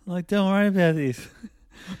 Like, don't worry about this.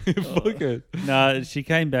 Fuck it. No, she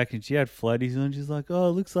came back and she had floaties on. She's like, oh,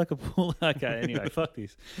 it looks like a pool. Okay, anyway, fuck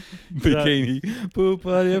this. Bikini. Pool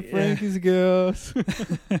party at Frankie's girls.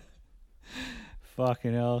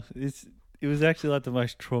 Fucking hell. It was actually like the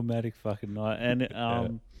most traumatic fucking night.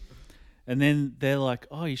 And and then they're like,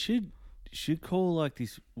 oh, you should call like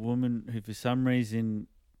this woman who for some reason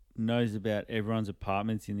knows about everyone's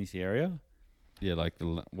apartments in this area. Yeah, like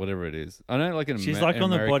whatever it is. I know, like she's like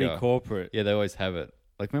on America, the body corporate. Yeah, they always have it.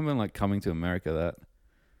 Like remember, like Coming to America, that.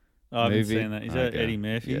 Oh, I haven't seen that. Is that Eddie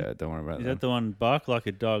Murphy? Yeah, don't worry about that. Is that the one bark like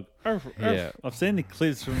a dog? Yeah, I've seen the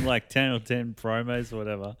clips from like 10 or 10 promos or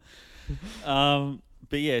whatever.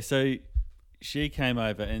 But yeah, so she came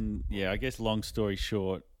over and, I guess long story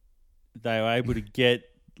short, they were able to get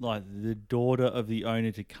like the daughter of the owner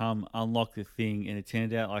to come unlock the thing, and it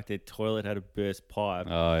turned out like their toilet had a burst pipe.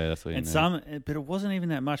 Oh, yeah, that's what you need. But it wasn't even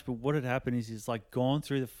that much. But what had happened is it's like gone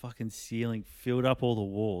through the fucking ceiling, filled up all the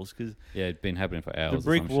walls because it'd been happening for hours. The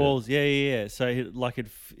brick walls, yeah. So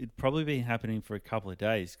it'd probably been happening for a couple of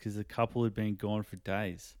days because the couple had been gone for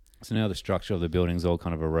days. So now the structure of the building's all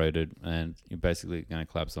kind of eroded, and you're basically going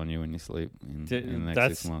to collapse on you when you sleep in the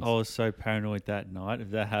next 6 months. I was so paranoid that night of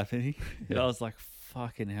that happening. I was like,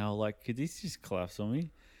 fucking hell, like, could this just collapse on me?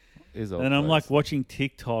 And I'm like watching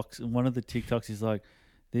TikToks, and one of the TikToks is like,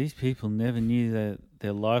 these people never knew that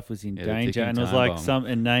their life was in danger, and it was like some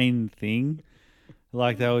inane thing.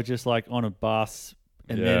 Like they were just like on a bus,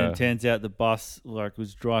 and then it turns out the bus like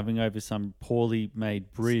was driving over some poorly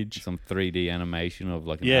made bridge. Some 3D animation of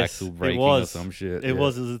like an axle breaking or some shit. It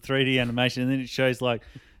was a 3D animation, and then it shows like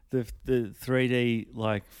the 3D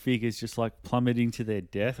like figures just like plummeting to their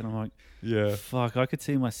death, and I'm like, fuck, I could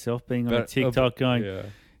see myself being on a TikTok going,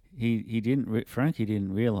 Frankie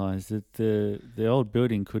didn't realize that the old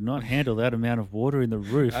building could not handle that amount of water in the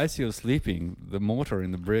roof. As he was sleeping, the mortar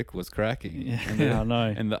in the brick was cracking. I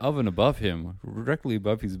know. And the oven above him, directly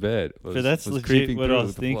above his bed, was, that's was legit what I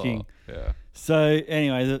was thinking. Yeah. So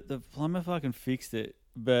anyway, the plumber fucking fixed it,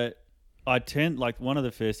 but I turned, like, one of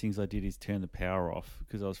the first things I did is turn the power off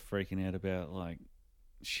because I was freaking out about, like,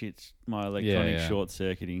 my electronic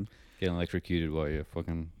short-circuiting. Getting electrocuted while you're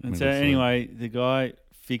fucking... And so anyway, the guy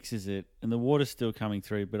fixes it, and the water's still coming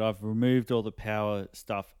through, but I've removed all the power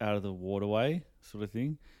stuff out of the waterway sort of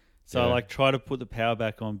thing. So I, like, try to put the power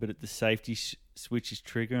back on, but at the safety switch is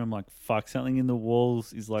triggering. I'm like, fuck, something in the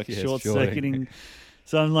walls is, like, short-circuiting.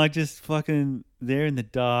 So I'm, like, just fucking there in the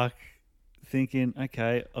dark, thinking,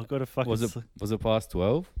 okay, I've got to fucking... Was it past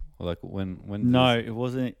 12? Or like when? No, it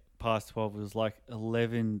wasn't past 12. It was like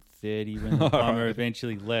 11:30 when the plumber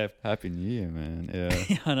eventually left. Happy New Year, man.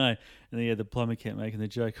 Yeah. I know. And then the plumber kept making the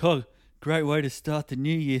joke, oh, great way to start the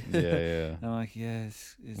new year. Yeah. I'm like,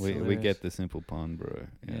 yes. We get the simple pun, bro.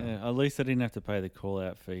 Yeah. At least I didn't have to pay the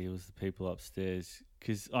call-out fee. It was the people upstairs.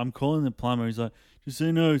 Because I'm calling the plumber. He's like, just so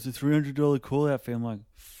you know, it's a $300 call-out fee. I'm like,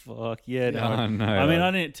 fuck, yeah. No. No.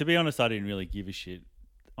 I mean, to be honest, I didn't really give a shit,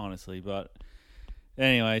 honestly. But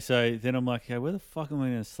anyway, so then I'm like, okay, where the fuck am I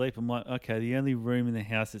going to sleep? I'm like, okay, the only room in the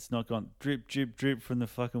house that's not gone drip, drip, drip from the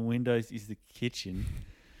fucking windows is the kitchen.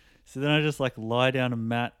 So then I just like lie down a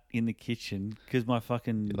mat in the kitchen because my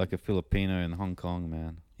fucking... You're like a Filipino in Hong Kong,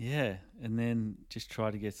 man. Yeah, and then just try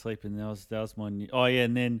to get sleep, and that was my new... Oh yeah,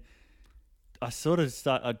 and then I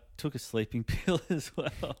I took a sleeping pill as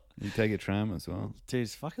well. You take a tram as well? Dude,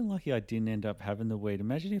 it's fucking lucky I didn't end up having the weed.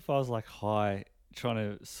 Imagine if I was like high trying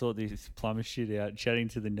to sort this plumber shit out, chatting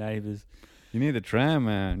to the neighbours. You need a tram,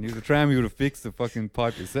 man. You need a tram, you would have fixed the fucking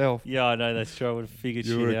pipe yourself. Yeah, I know, that's true. I would have figured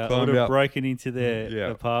shit out. I would have broken into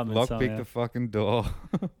their apartment somehow. Lockpick the fucking door.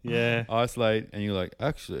 Yeah. Isolate, and you're like,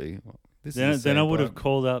 actually, this is the Then I would have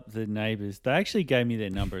called up the neighbours. They actually gave me their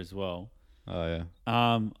number as well. Oh, yeah.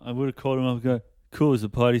 I would have called them up and go, cool, is the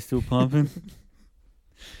party still pumping?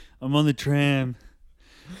 I'm on the tram.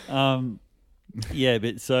 Yeah,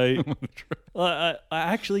 but so I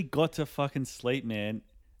actually got to fucking sleep, man.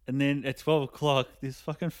 And then at 12 o'clock, there's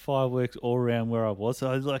fucking fireworks all around where I was.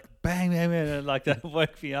 So I was like, bang, bang, bang. And like that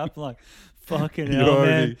woke me up. I'm like, fucking hell,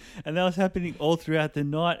 man. And that was happening all throughout the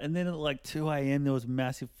night. And then at like 2 a.m., there was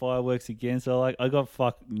massive fireworks again. So like I got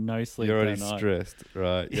fucked no sleep. You're already stressed,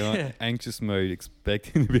 right? You're in anxious mode,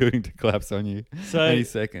 expecting the building to collapse on you any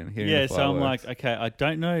second. Yeah, so I'm like, okay, I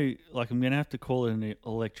don't know. Like I'm going to have to call an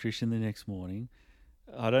electrician the next morning.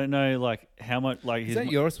 I don't know, like, how much... like is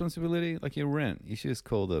that your responsibility? Like, your rent? You should just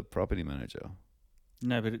call the property manager.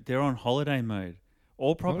 No, but they're on holiday mode.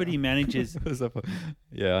 All property managers...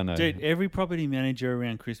 Yeah, I know. Dude, every property manager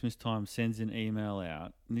around Christmas time sends an email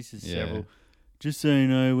out, and this is several... Just so you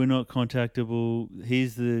know, we're not contactable.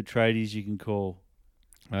 Here's the tradies you can call.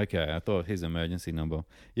 Okay, I thought his emergency number.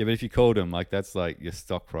 Yeah, but if you called him, like, that's like your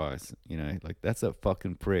stock price, you know? Like, that's a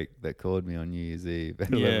fucking prick that called me on New Year's Eve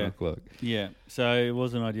at 11 o'clock. Yeah, so it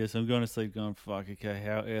was an idea. So I'm going to sleep going, fuck, okay,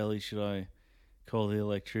 how early should I call the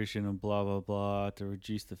electrician and blah, blah, blah to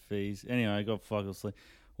reduce the fees? Anyway, I got fucking sleep.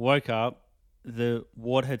 Woke up, the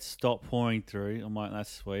water had stopped pouring through. I'm like, that's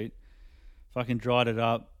sweet. Fucking dried it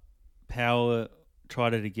up, power,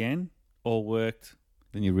 tried it again, all worked.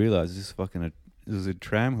 Then you realise it was a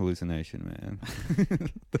tram hallucination, man.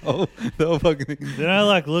 the whole fucking thing. Then I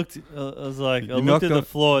like looked. I looked at the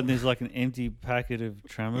floor and there's like an empty packet of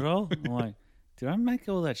tramadol. I'm like, did I make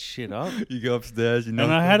all that shit up? You go upstairs, and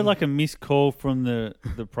I had like a missed call from the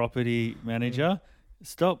property manager.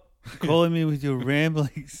 Stop calling me with your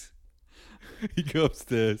ramblings. You go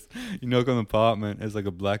upstairs, you knock on the apartment. There's like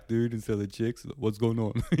a black dude instead of the chicks. What's going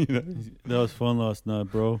on? You know, That was fun last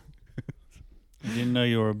night, bro. I didn't know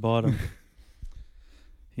you were a bottom.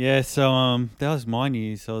 Yeah, so that was my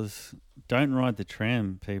news. Don't ride the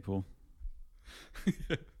tram, people.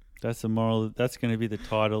 That's the moral. That's going to be the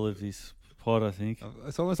title of this pod, I think.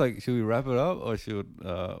 It's almost like, should we wrap it up or should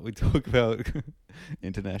we talk about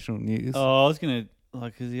international news? Oh, I was going to,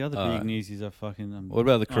 because the other big news is what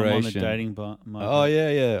about the Croatian? I'm on the dating market. Oh,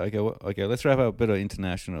 yeah. Okay, let's wrap up a bit of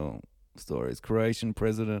international stories. Croatian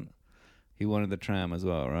president, he wanted the tram as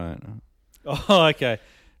well, right? Oh, okay.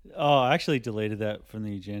 Oh, I actually deleted that from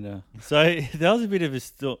the agenda. So that was a bit of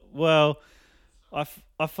a well, I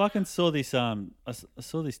fucking saw this I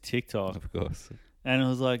saw this TikTok, of course, and it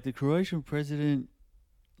was like the Croatian president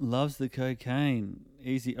loves the cocaine.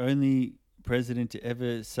 He's the only president to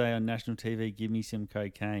ever say on national TV, "Give me some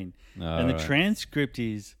cocaine." And the transcript,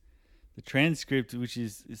 which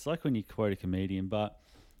is it's like when you quote a comedian, but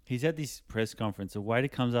he's at this press conference. A waiter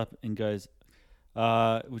comes up and goes,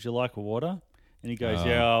 "Would you like water?" And he goes,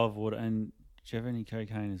 "Yeah, I'll have water." And do you have any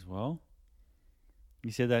cocaine as well? He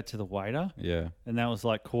said that to the waiter. Yeah. And that was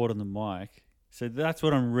like caught on the mic. So that's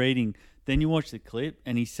what I'm reading. Then you watch the clip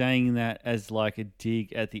and he's saying that as like a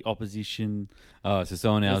dig at the opposition. Oh, so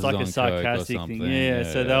someone else is like on a sarcastic coke or thing. something.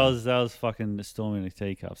 Yeah, so that was fucking a storm in a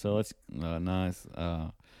teacup. So let's. Oh, nice.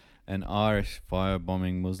 An Irish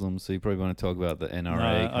firebombing Muslims. So you probably want to talk about the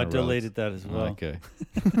NRA. No, I deleted that as well. Okay.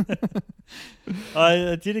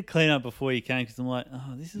 I did a clean up before you came because I'm like,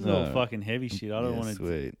 oh, this is all fucking heavy shit. I don't want to.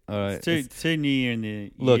 Sweet. All right. It's too new year in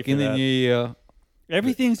the look year in the that. new year.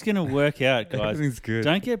 Everything's gonna work out, guys. Everything's good.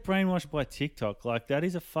 Don't get brainwashed by TikTok. Like that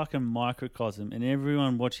is a fucking microcosm, and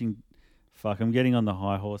everyone watching. Fuck, I'm getting on the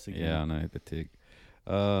high horse again. Yeah, I know, fatigue.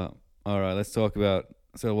 All right, let's talk about.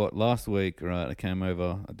 So what? Last week, right? I came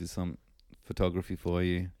over. I did some photography for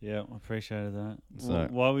you. Yeah, I appreciated that. So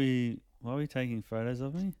why are we taking photos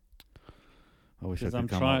of me? I wish I could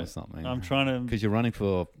come up with something. I'm trying to because you're running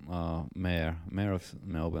for mayor of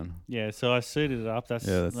Melbourne. Yeah, so I suited it up. That's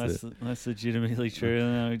legitimately true.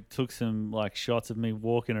 And I took some like shots of me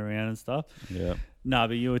walking around and stuff. Yeah. No,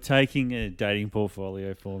 but you were taking a dating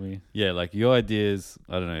portfolio for me. Yeah, like your ideas.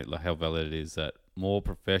 I don't know, like how valid it is that more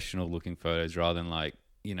professional looking photos rather than like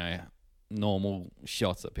normal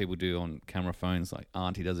shots that people do on camera phones. Like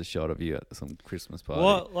Auntie does a shot of you at some Christmas party.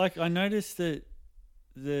 Well, like I noticed that.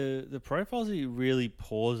 The profiles that you really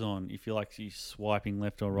pause on if you're like swiping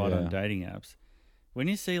left or right on dating apps, when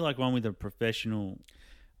you see like one with a professional,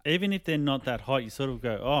 even if they're not that hot, you sort of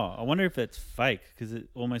go, oh, I wonder if that's fake because it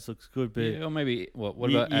almost looks good. But or maybe what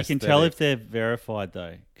you, about you can tell if they're verified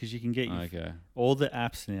though because you can get all the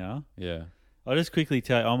apps now. Yeah, I'll just quickly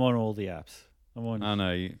tell you, I'm on all the apps. I'm on. I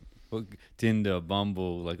know Tinder,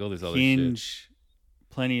 Bumble, like all this other Hinge, shit.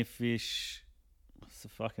 Plenty of Fish. What's the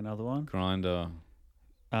fucking other one? Grindr.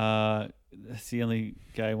 That's the only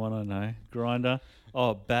gay one I know. Grinder.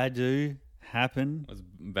 Oh, Badu. Happen.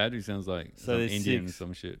 Badu sounds like some Indian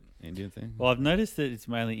some shit. Indian thing. Well, I've noticed that it's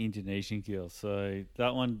mainly Indonesian girls, so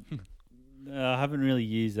that one I haven't really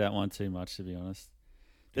used that one too much, to be honest.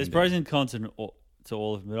 There's pros and cons to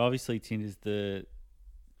all of them, but obviously Tinder's the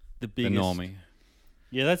biggest. The normie.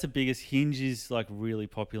 Yeah, that's the biggest. Hinge is like really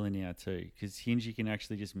popular now too, because Hinge you can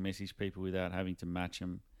actually just message people without having to match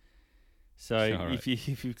them. So if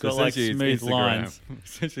you've got like smooth lines,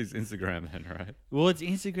 essentially it's Instagram then, right? Well, it's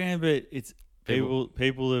Instagram, but it's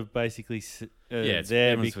people have basically it's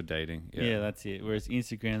there for dating. Yeah, that's it. Whereas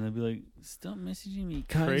Instagram, they'll be like, "Stop messaging me,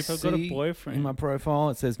 creep! I've got a boyfriend." In my profile,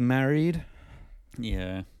 it says married.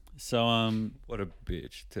 Yeah. So what a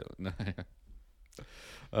bitch!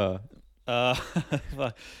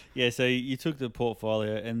 yeah. So you took the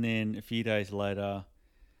portfolio, and then a few days later.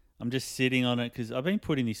 I'm just sitting on it because I've been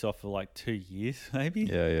putting this off for like 2 years, maybe.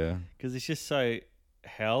 Yeah. Because it's just so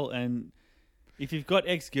hell. And if you've got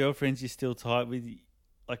ex-girlfriends you're still tight with,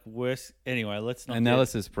 like worse. Anyway, let's not.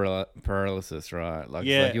 Analysis paralysis, right? Like,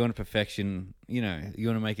 it's like you want perfection, you want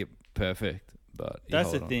to make it perfect. But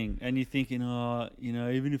that's the thing. And you're thinking,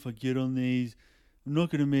 even if I get on these, I'm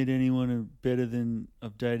not going to meet anyone better than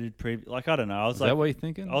I've dated previous. Like, I don't know. Is that what you're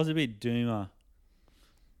thinking? I was a bit doomer.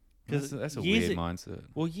 That's a weird mindset.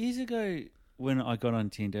 Well, years ago when I got on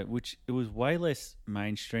Tinder, which it was way less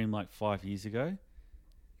mainstream like 5 years ago.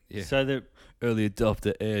 Yeah. So the early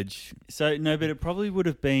adopter edge. So no, but it probably would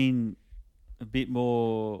have been a bit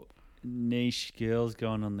more niche girls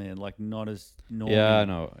going on there, like not as normal. Yeah, I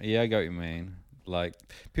know. Yeah, I get what you mean. like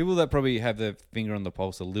people that probably have their finger on the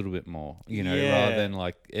pulse a little bit more, you know, Yeah. rather than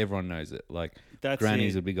like everyone knows it. Like That's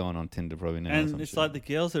grannies it. would be going on Tinder probably now. or And some it's shit. like the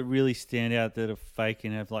girls that really stand out that are fake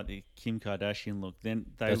and have like the Kim Kardashian look. Then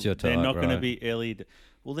That's your they're type, not going to right? be early.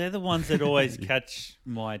 Well, they're the ones that always catch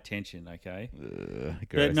my attention. Okay. But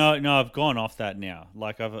gross. no, I've gone off that now.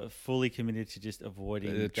 Like I've fully committed to just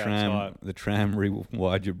avoiding the that tram, type. the tram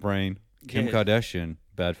rewired your brain. Kim Yeah. Kardashian,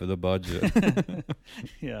 bad for the budget.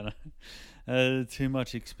 Yeah. Too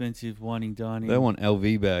much expensive whining dining. They want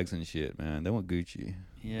LV bags and shit, man. They want Gucci.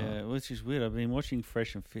 Yeah, which is weird. I've been watching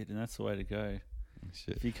Fresh and Fit, and that's the way to go.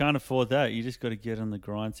 Shit. If you can't afford that, you just got to get on the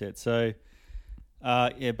grind set. So,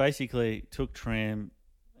 basically took tram,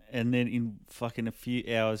 and then in fucking a few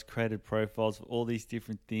hours created profiles for all these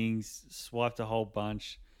different things, swiped a whole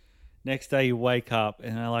bunch. Next day you wake up,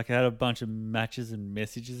 and I had a bunch of matches and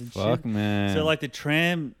messages and Fuck, shit. man. So like the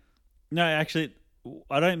tram, no, actually,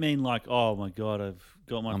 I don't mean like, oh my god, I've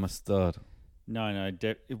got my. I'm a stud. No,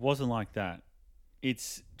 it wasn't like that.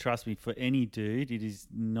 It's, trust me, for any dude, it is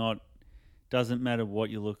not, doesn't matter what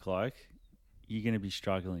you look like, you're going to be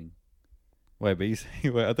struggling. Wait, but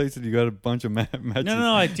I thought you said you got a bunch of matches.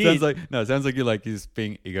 No, I did. Sounds like you're like just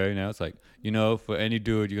being ego now. It's like, you know, for any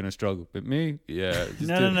dude, you're going to struggle. But me, yeah.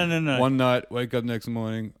 No. One night, wake up next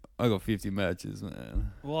morning, I got 50 matches,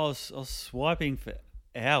 man. Well, I was swiping for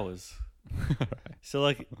hours. So,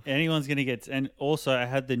 like, anyone's going to get, and also I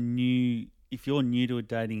had the new, if you're new to a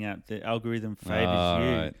dating app, the algorithm favors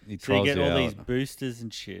you. Right. He So you trials get you all out. these boosters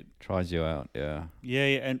and shit. Tries you out, yeah.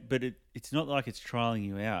 Yeah, but it's not like it's trialing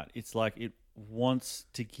you out. It's like it wants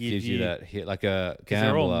to give Gives you that hit, like a 'cause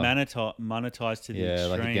they're all gambler. monetized to the Yeah, extreme.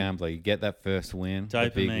 like a gambler. You get that first win,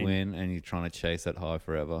 the big Dopamine. win, and you're trying to chase that high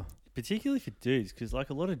forever. Particularly for dudes, because like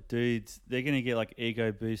a lot of dudes, they're going to get like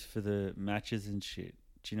ego boost for the matches and shit.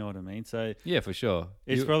 Do you know what I mean? So Yeah, for sure.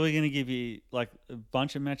 it's probably going to give you like a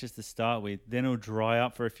bunch of matches to start with. Then it'll dry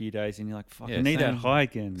up for a few days, and you're like, "Fuck, Yeah, I need that same- high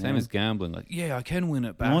again." Same man. as gambling. Like, yeah, I can win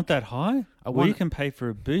it back. You want that high? I Well, you want- can pay for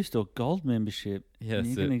a boost or gold membership. Yeah, and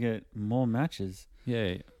that's you're it. going to get more matches.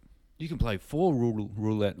 Yeah, you can play 4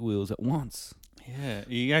 roulette wheels at once. Yeah,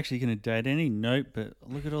 you're actually going to date any? Nope, but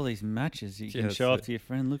look at all these matches. You Yeah, can that's show off it. to your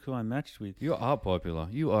friend, look who I matched with. You are popular.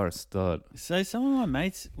 You are a stud. So some of my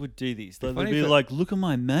mates would do this. They'd funny be thing- like, look at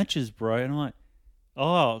my matches, bro. And I'm like,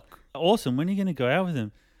 oh, awesome. When are you going to go out with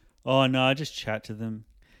them? Oh, no, I just chat to them.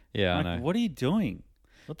 Yeah, Like, I know. what are you doing?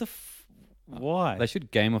 What the why? They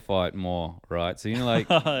should gamify it more, right? So, you know, like,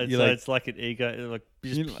 so you're like, it's like an ego, like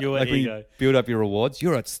just you know, pure like when ego. you build up your rewards,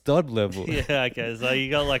 you're at stud level. Yeah, okay. So you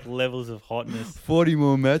got like levels of hotness. 40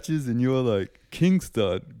 more matches and you're like king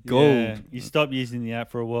stud, gold. Yeah, you stop using the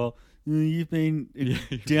app for a while. You've been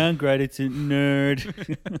downgraded to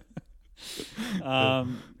nerd.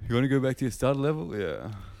 You want to go back to your stud level?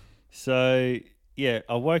 Yeah. So yeah,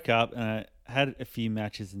 I woke up and I had a few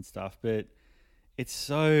matches and stuff, but it's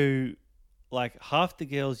so like half the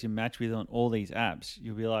girls you match with on all these apps,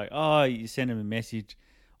 you'll be like, oh, you send them a message,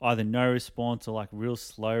 either no response or like real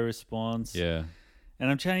slow response. Yeah. And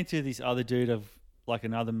I'm chatting to this other dude of like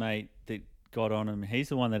another mate that got on him. He's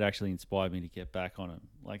the one that actually inspired me to get back on him.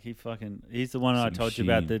 Like he's the one He's I a told you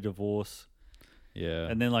about machine. the divorce. Yeah.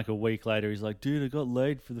 And then like a week later, he's like, dude, I got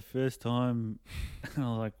laid for the first time. And I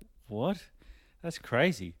was like, what? That's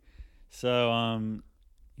crazy. So,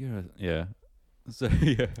 Yeah. So,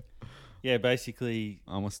 yeah. yeah, basically,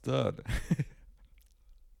 I'm a stud.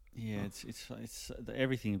 yeah, it's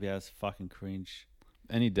everything about it's fucking cringe.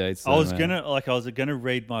 Any dates? I was man. gonna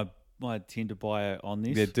read my Tinder bio on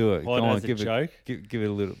this. Yeah, do it. Hot Go on, as a give joke. give it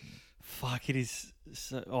a little. Fuck, it is.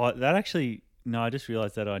 So, oh, that actually. No, I just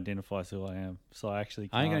realized that identifies who I am. So I actually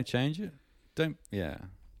can't. I ain't gonna change it. Don't. Yeah.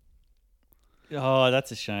 Oh,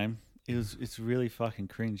 that's a shame. It's really fucking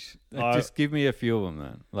cringe. Just give me a few of them,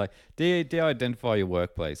 then. Like, do you identify your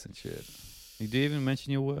workplace and shit? Do you even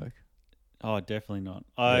mention your work? Oh, definitely not.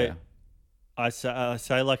 Yeah. I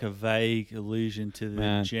say like a vague allusion to the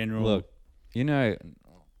Man, general. Look, you know,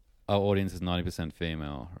 our audience is 90%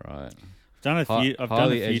 female, right? I've done a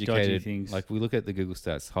few dodgy things. Like, we look at the Google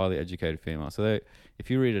stats, highly educated female. So if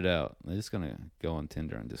you read it out, they're just gonna go on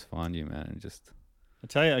Tinder and just find you, man, and just. I'll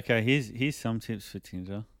tell you. Okay, here's some tips for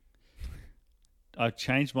Tinder. I've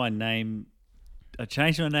changed my name. I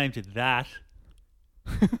changed my name to that.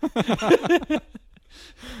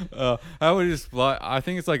 How would you just like? I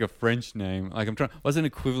think it's like a French name. Like what's an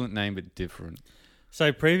equivalent name but different?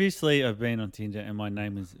 So previously, I've been on Tinder and my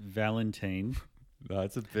name was Valentine.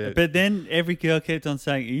 That's a bit. But then every girl kept on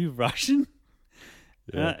saying, "Are you Russian?"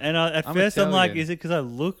 Yeah. At I'm first I'm like, Italian. "Is it because I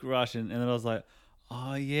look Russian?" And then I was like,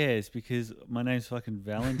 Oh, yeah, it's because my name's fucking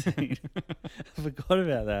Valentine. I forgot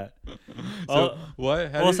about that. So why?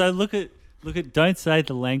 Also, look at, don't say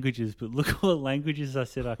the languages, but look at what languages I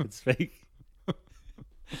said I could speak.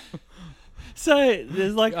 So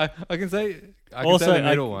there's like... I can say Also, the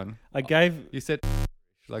middle one. I gave... You said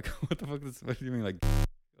like, what the fuck? What do you mean like?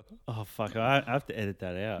 Oh, fuck, I have to edit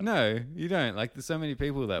that out. No, you don't. Like, there's so many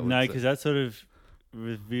people that would No, say- because that sort of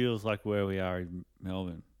reveals like where we are in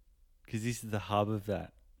Melbourne. Because this is the hub of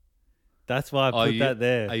that. That's why I put that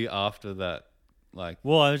there. Are you after that? Like,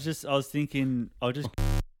 Well, I was thinking I'll just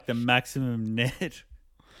the maximum net.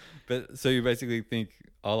 but so you basically think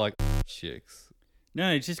I like chicks. No,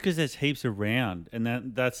 it's just because there's heaps around,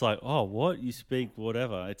 and that's like, oh, what? You speak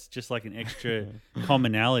whatever. It's just like an extra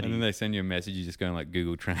commonality. And then they send you a message, you just go and like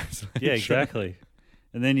Google Translate. Yeah, exactly.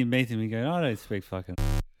 And then you meet them and you go, I don't speak fucking.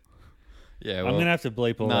 Yeah, well, I'm going to have to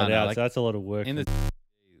bleep all that out, like, so that's a lot of work. in the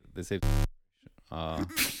there's I'm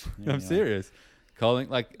Anyway. serious. Calling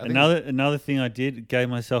like I think Another thing I did, gave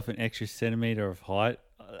myself an extra centimetre of height.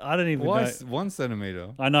 I don't even why know. 1 centimeter?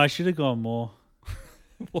 I know, I should have gone more.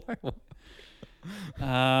 Why?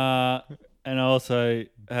 And I also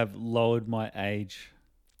have lowered my age.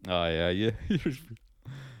 Oh yeah.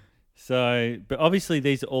 So, but obviously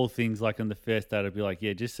these are all things like on the first date, I'd be like,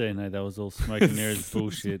 yeah, just so you know, that was all smoke and mirrors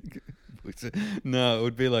bullshit. No, it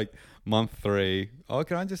would be like month 3. Oh,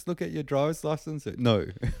 can I just look at your driver's license? No.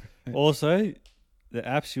 Also, the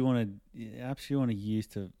apps you want to use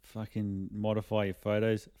to fucking modify your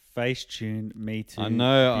photos, Facetune, Me Too, I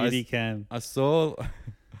know. Beauty Cam. I saw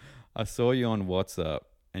you on WhatsApp,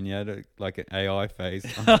 and you had like an AI face,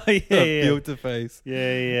 Oh, yeah, a yeah. filter face.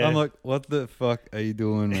 Yeah. I'm like, what the fuck are you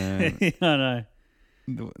doing, man? I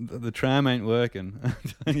know. The tram ain't working. I'm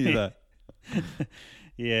telling you that.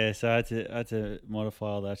 Yeah, so I had to modify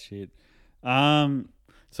all that shit.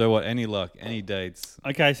 So what? Any luck? Any dates?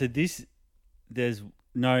 Okay, so there's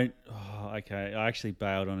no. Oh, okay, I actually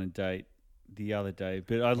bailed on a date the other day,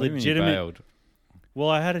 but I What do you mean you legitimately. bailed? Well,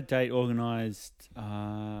 I had a date organised.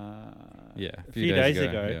 Yeah, a few days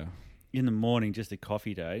ago. Yeah. In the morning, just a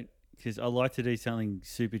coffee date, because I like to do something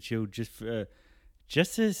super chill, just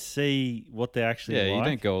to see what they're actually Yeah, like. you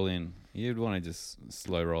don't go all in. You'd want to just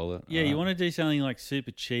slow roll it. Yeah, you want to do something like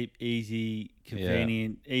super cheap, easy,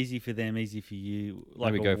 convenient, easy for them, easy for you.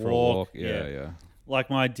 Like maybe go for a walk. Yeah. Like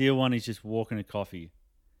my ideal one is just walking a coffee.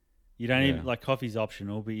 You don't even Yeah. like coffee's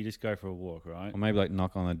optional, but you just go for a walk, right? Or maybe like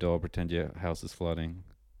knock on the door, pretend your house is flooding.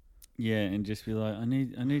 Yeah, and just be like, I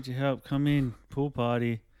need your help. Come in, pool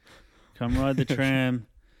party. Come ride the tram.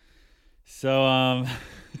 So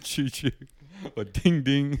Choo choo. Or ding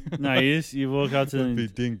ding. no, you walk up to That'd be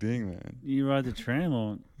them. ding ding, man. You ride the tram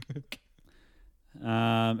on.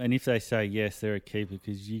 And if they say yes, they're a keeper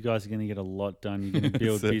because you guys are going to get a lot done. You're going to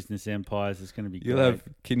build So- business empires. It's going to be You'll great. have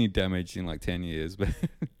kidney damage in like 10 years, but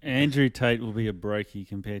Andrew Tate will be a brokey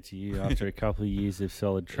compared to you after a couple of years of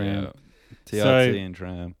solid tram. yeah. TRT and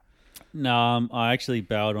tram. No, I actually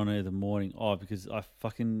bailed on it in the morning. Oh, because I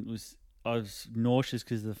was nauseous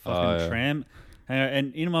because of the fucking yeah. tram.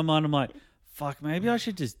 And in my mind, I'm like, fuck, maybe I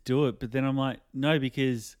should just do it. But then I'm like, no,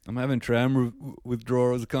 because I'm having tram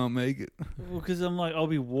withdrawals. I can't make it. because I'm like, I'll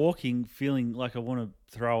be walking feeling like I want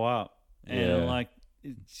to throw up. And I'm Yeah. like,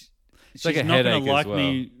 It's like she's a not headache going as to like well.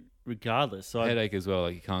 me regardless. So Headache as well.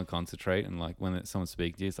 Like you can't concentrate, and like when someone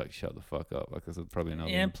speaks to you, it's like shut the fuck up. Like there's probably another.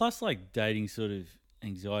 yeah, one. and plus like dating sort of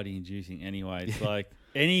anxiety inducing anyway. It's like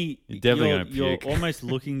you're definitely gonna you're puke. almost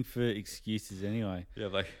looking for excuses anyway. Yeah,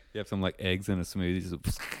 like you have some like eggs in a smoothie.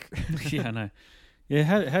 Just Yeah, I know. Yeah,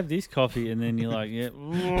 have this coffee, and then you're like, yeah.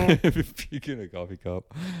 puke in a coffee cup.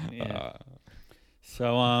 Yeah.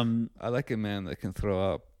 So I like a man that can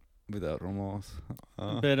throw up without remorse.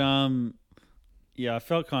 but yeah, I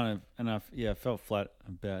felt kind of, and I felt flat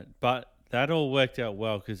about, but that all worked out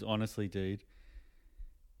well because honestly, dude,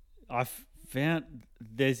 I found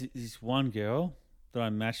there's this one girl that I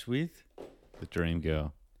matched with. The dream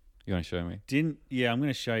girl. You want to show me? I'm going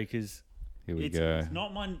to show you because Here we it's go.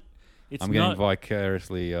 not mine. It's I'm not. getting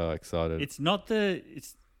vicariously excited. It's not the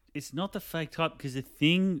fake type because the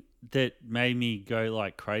thing that made me go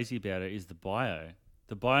like crazy about it is the bio.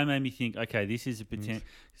 The bio made me think, okay, this is a potential.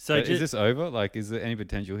 So But is this over? Like, is there any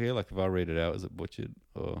potential here? Like, if I read it out, is it butchered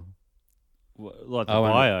or? like the Oh,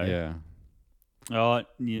 and- bio? Yeah. Oh, yeah.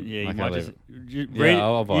 You Okay, might leave just Yeah, read.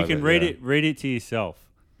 I'll You vibe can it, read yeah. it. Read it to yourself.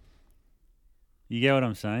 You get what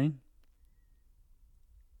I'm saying?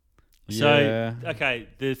 So Yeah. okay,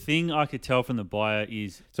 the thing I could tell from the bio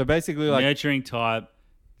is So basically, like nurturing type.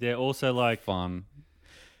 They're also like, fun.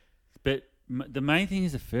 but the main thing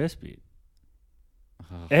is the first bit.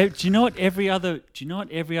 Oh. Do you know what every other? Do you know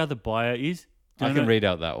what every other bio is? I can read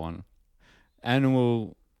out that one.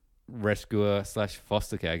 Animal rescuer /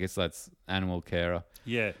 foster care. I guess that's animal carer.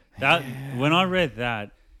 Yeah. That when I read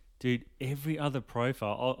that, dude, every other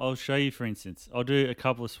profile, I'll show you, for instance. I'll do a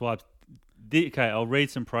couple of swipes. Okay, I'll read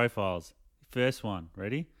some profiles. First one.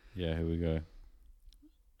 Ready? Yeah, here we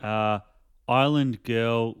go. Island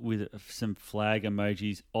girl with some flag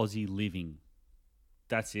emojis, Aussie living.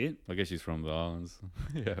 That's it. I guess she's from the islands.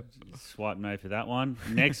 Yeah. Swipe no for that one.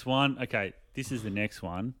 Next one. Okay, this is the next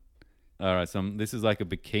one. All right, so this is like a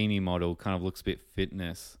bikini model, kind of looks a bit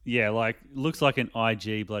fitness. Yeah, like looks like an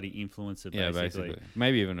IG bloody influencer, basically. Yeah, basically.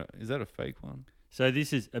 Maybe even, is that a fake one? So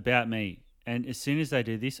this is about me. And as soon as they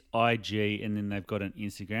do this IG and then they've got an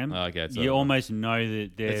Instagram, you almost know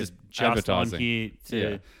that they're just on here to...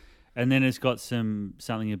 Yeah. And then it's got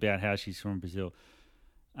something about how she's from Brazil.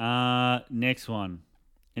 Next one.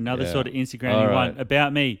 Another sort of Instagram one.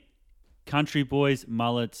 About me. Country boys,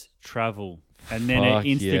 mullets, travel. And then an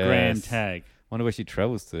Instagram tag. Wonder where she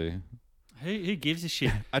travels to. Who gives a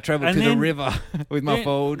shit? I travel to the river with my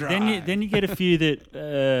four-wheel drive. Then you get a few that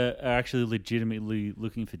are actually legitimately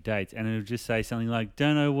looking for dates, and it'll just say something like,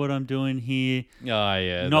 "Don't know what I'm doing here." Oh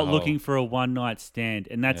yeah, not looking for a one-night stand,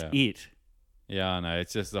 and that's it. Yeah, I know.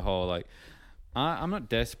 It's just the whole like, I'm not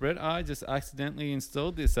desperate. I just accidentally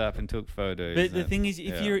installed this app and took photos. But the thing is,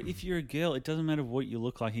 if you're a girl, it doesn't matter what you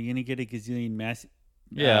look like. You're gonna get a gazillion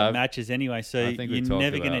matches anyway. So you're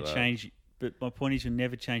never gonna change. But my point is, you'll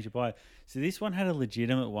never change your bio. So this one had a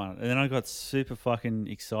legitimate one, and then I got super fucking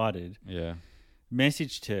excited. Yeah.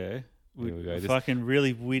 Messaged her with fucking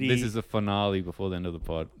really witty. This is the finale before the end of the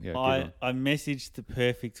pod. Yeah. I messaged the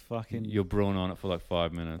perfect fucking. You're brawn on it for like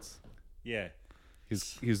 5 minutes. Yeah.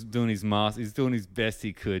 He's doing his he's doing his best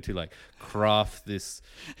he could to like craft this,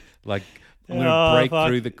 like I'm gonna break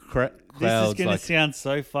through the clouds. This is gonna sound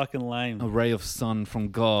so fucking lame. A ray of sun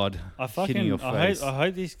from God hitting your face. I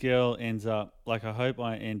hope this girl ends up like. I hope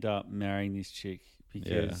I end up marrying this chick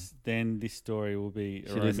because then this story will be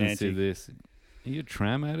romantic. Listens to this. Are you a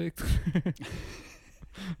tram addict?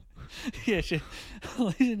 Yeah,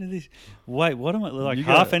 listen to this. Wait, what am I like?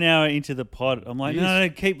 Half an hour into the pod, I'm like, no,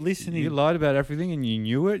 keep listening. You lied about everything and you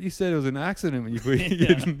knew it. You said it was an accident when you put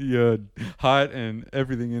your height and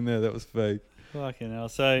everything in there. That was fake. Fucking hell.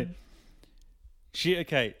 So,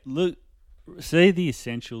 look, see the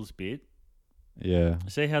essentials bit. Yeah.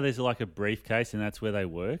 See how there's like a briefcase and that's where they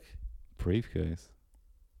work. Briefcase.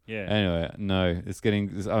 Yeah. Anyway, no,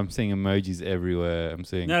 I'm seeing emojis everywhere.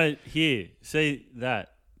 No, here, see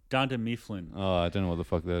that. Dunder Mifflin. Oh, I don't know what the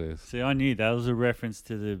fuck that is. See, I knew that was a reference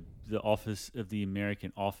to the office of the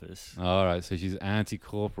American Office. All right, so she's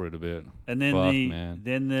anti-corporate a bit. And then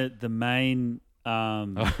the main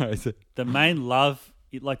the main love,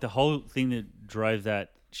 like the whole thing that drove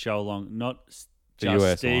that show along, not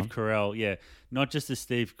just Steve Carell, not just the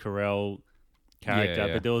Steve Carell character,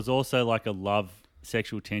 but there was also like a love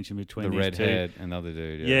sexual tension between the these two. redhead and another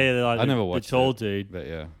dude. Yeah, like I never watched the tall dude, but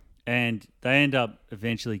yeah. And they end up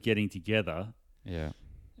eventually getting together. Yeah.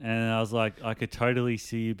 And I was like, I could totally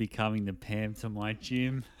see you becoming the Pam to my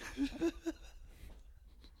Jim.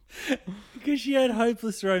 Because she had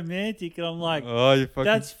Hopeless Romantic. And I'm like,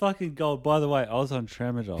 that's fucking gold. By the way, I was on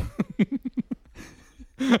tramadol.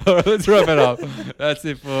 All right, let's wrap it up. That's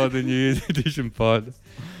it for the New Year's edition pod.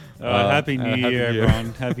 Happy New Year,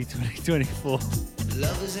 everyone. Happy 2024.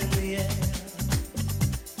 Love is in the air,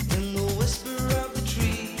 in the whisper of the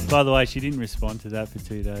tree. By the way, she didn't respond to that for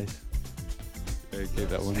 2 days. Okay, keep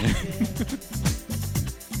that one in.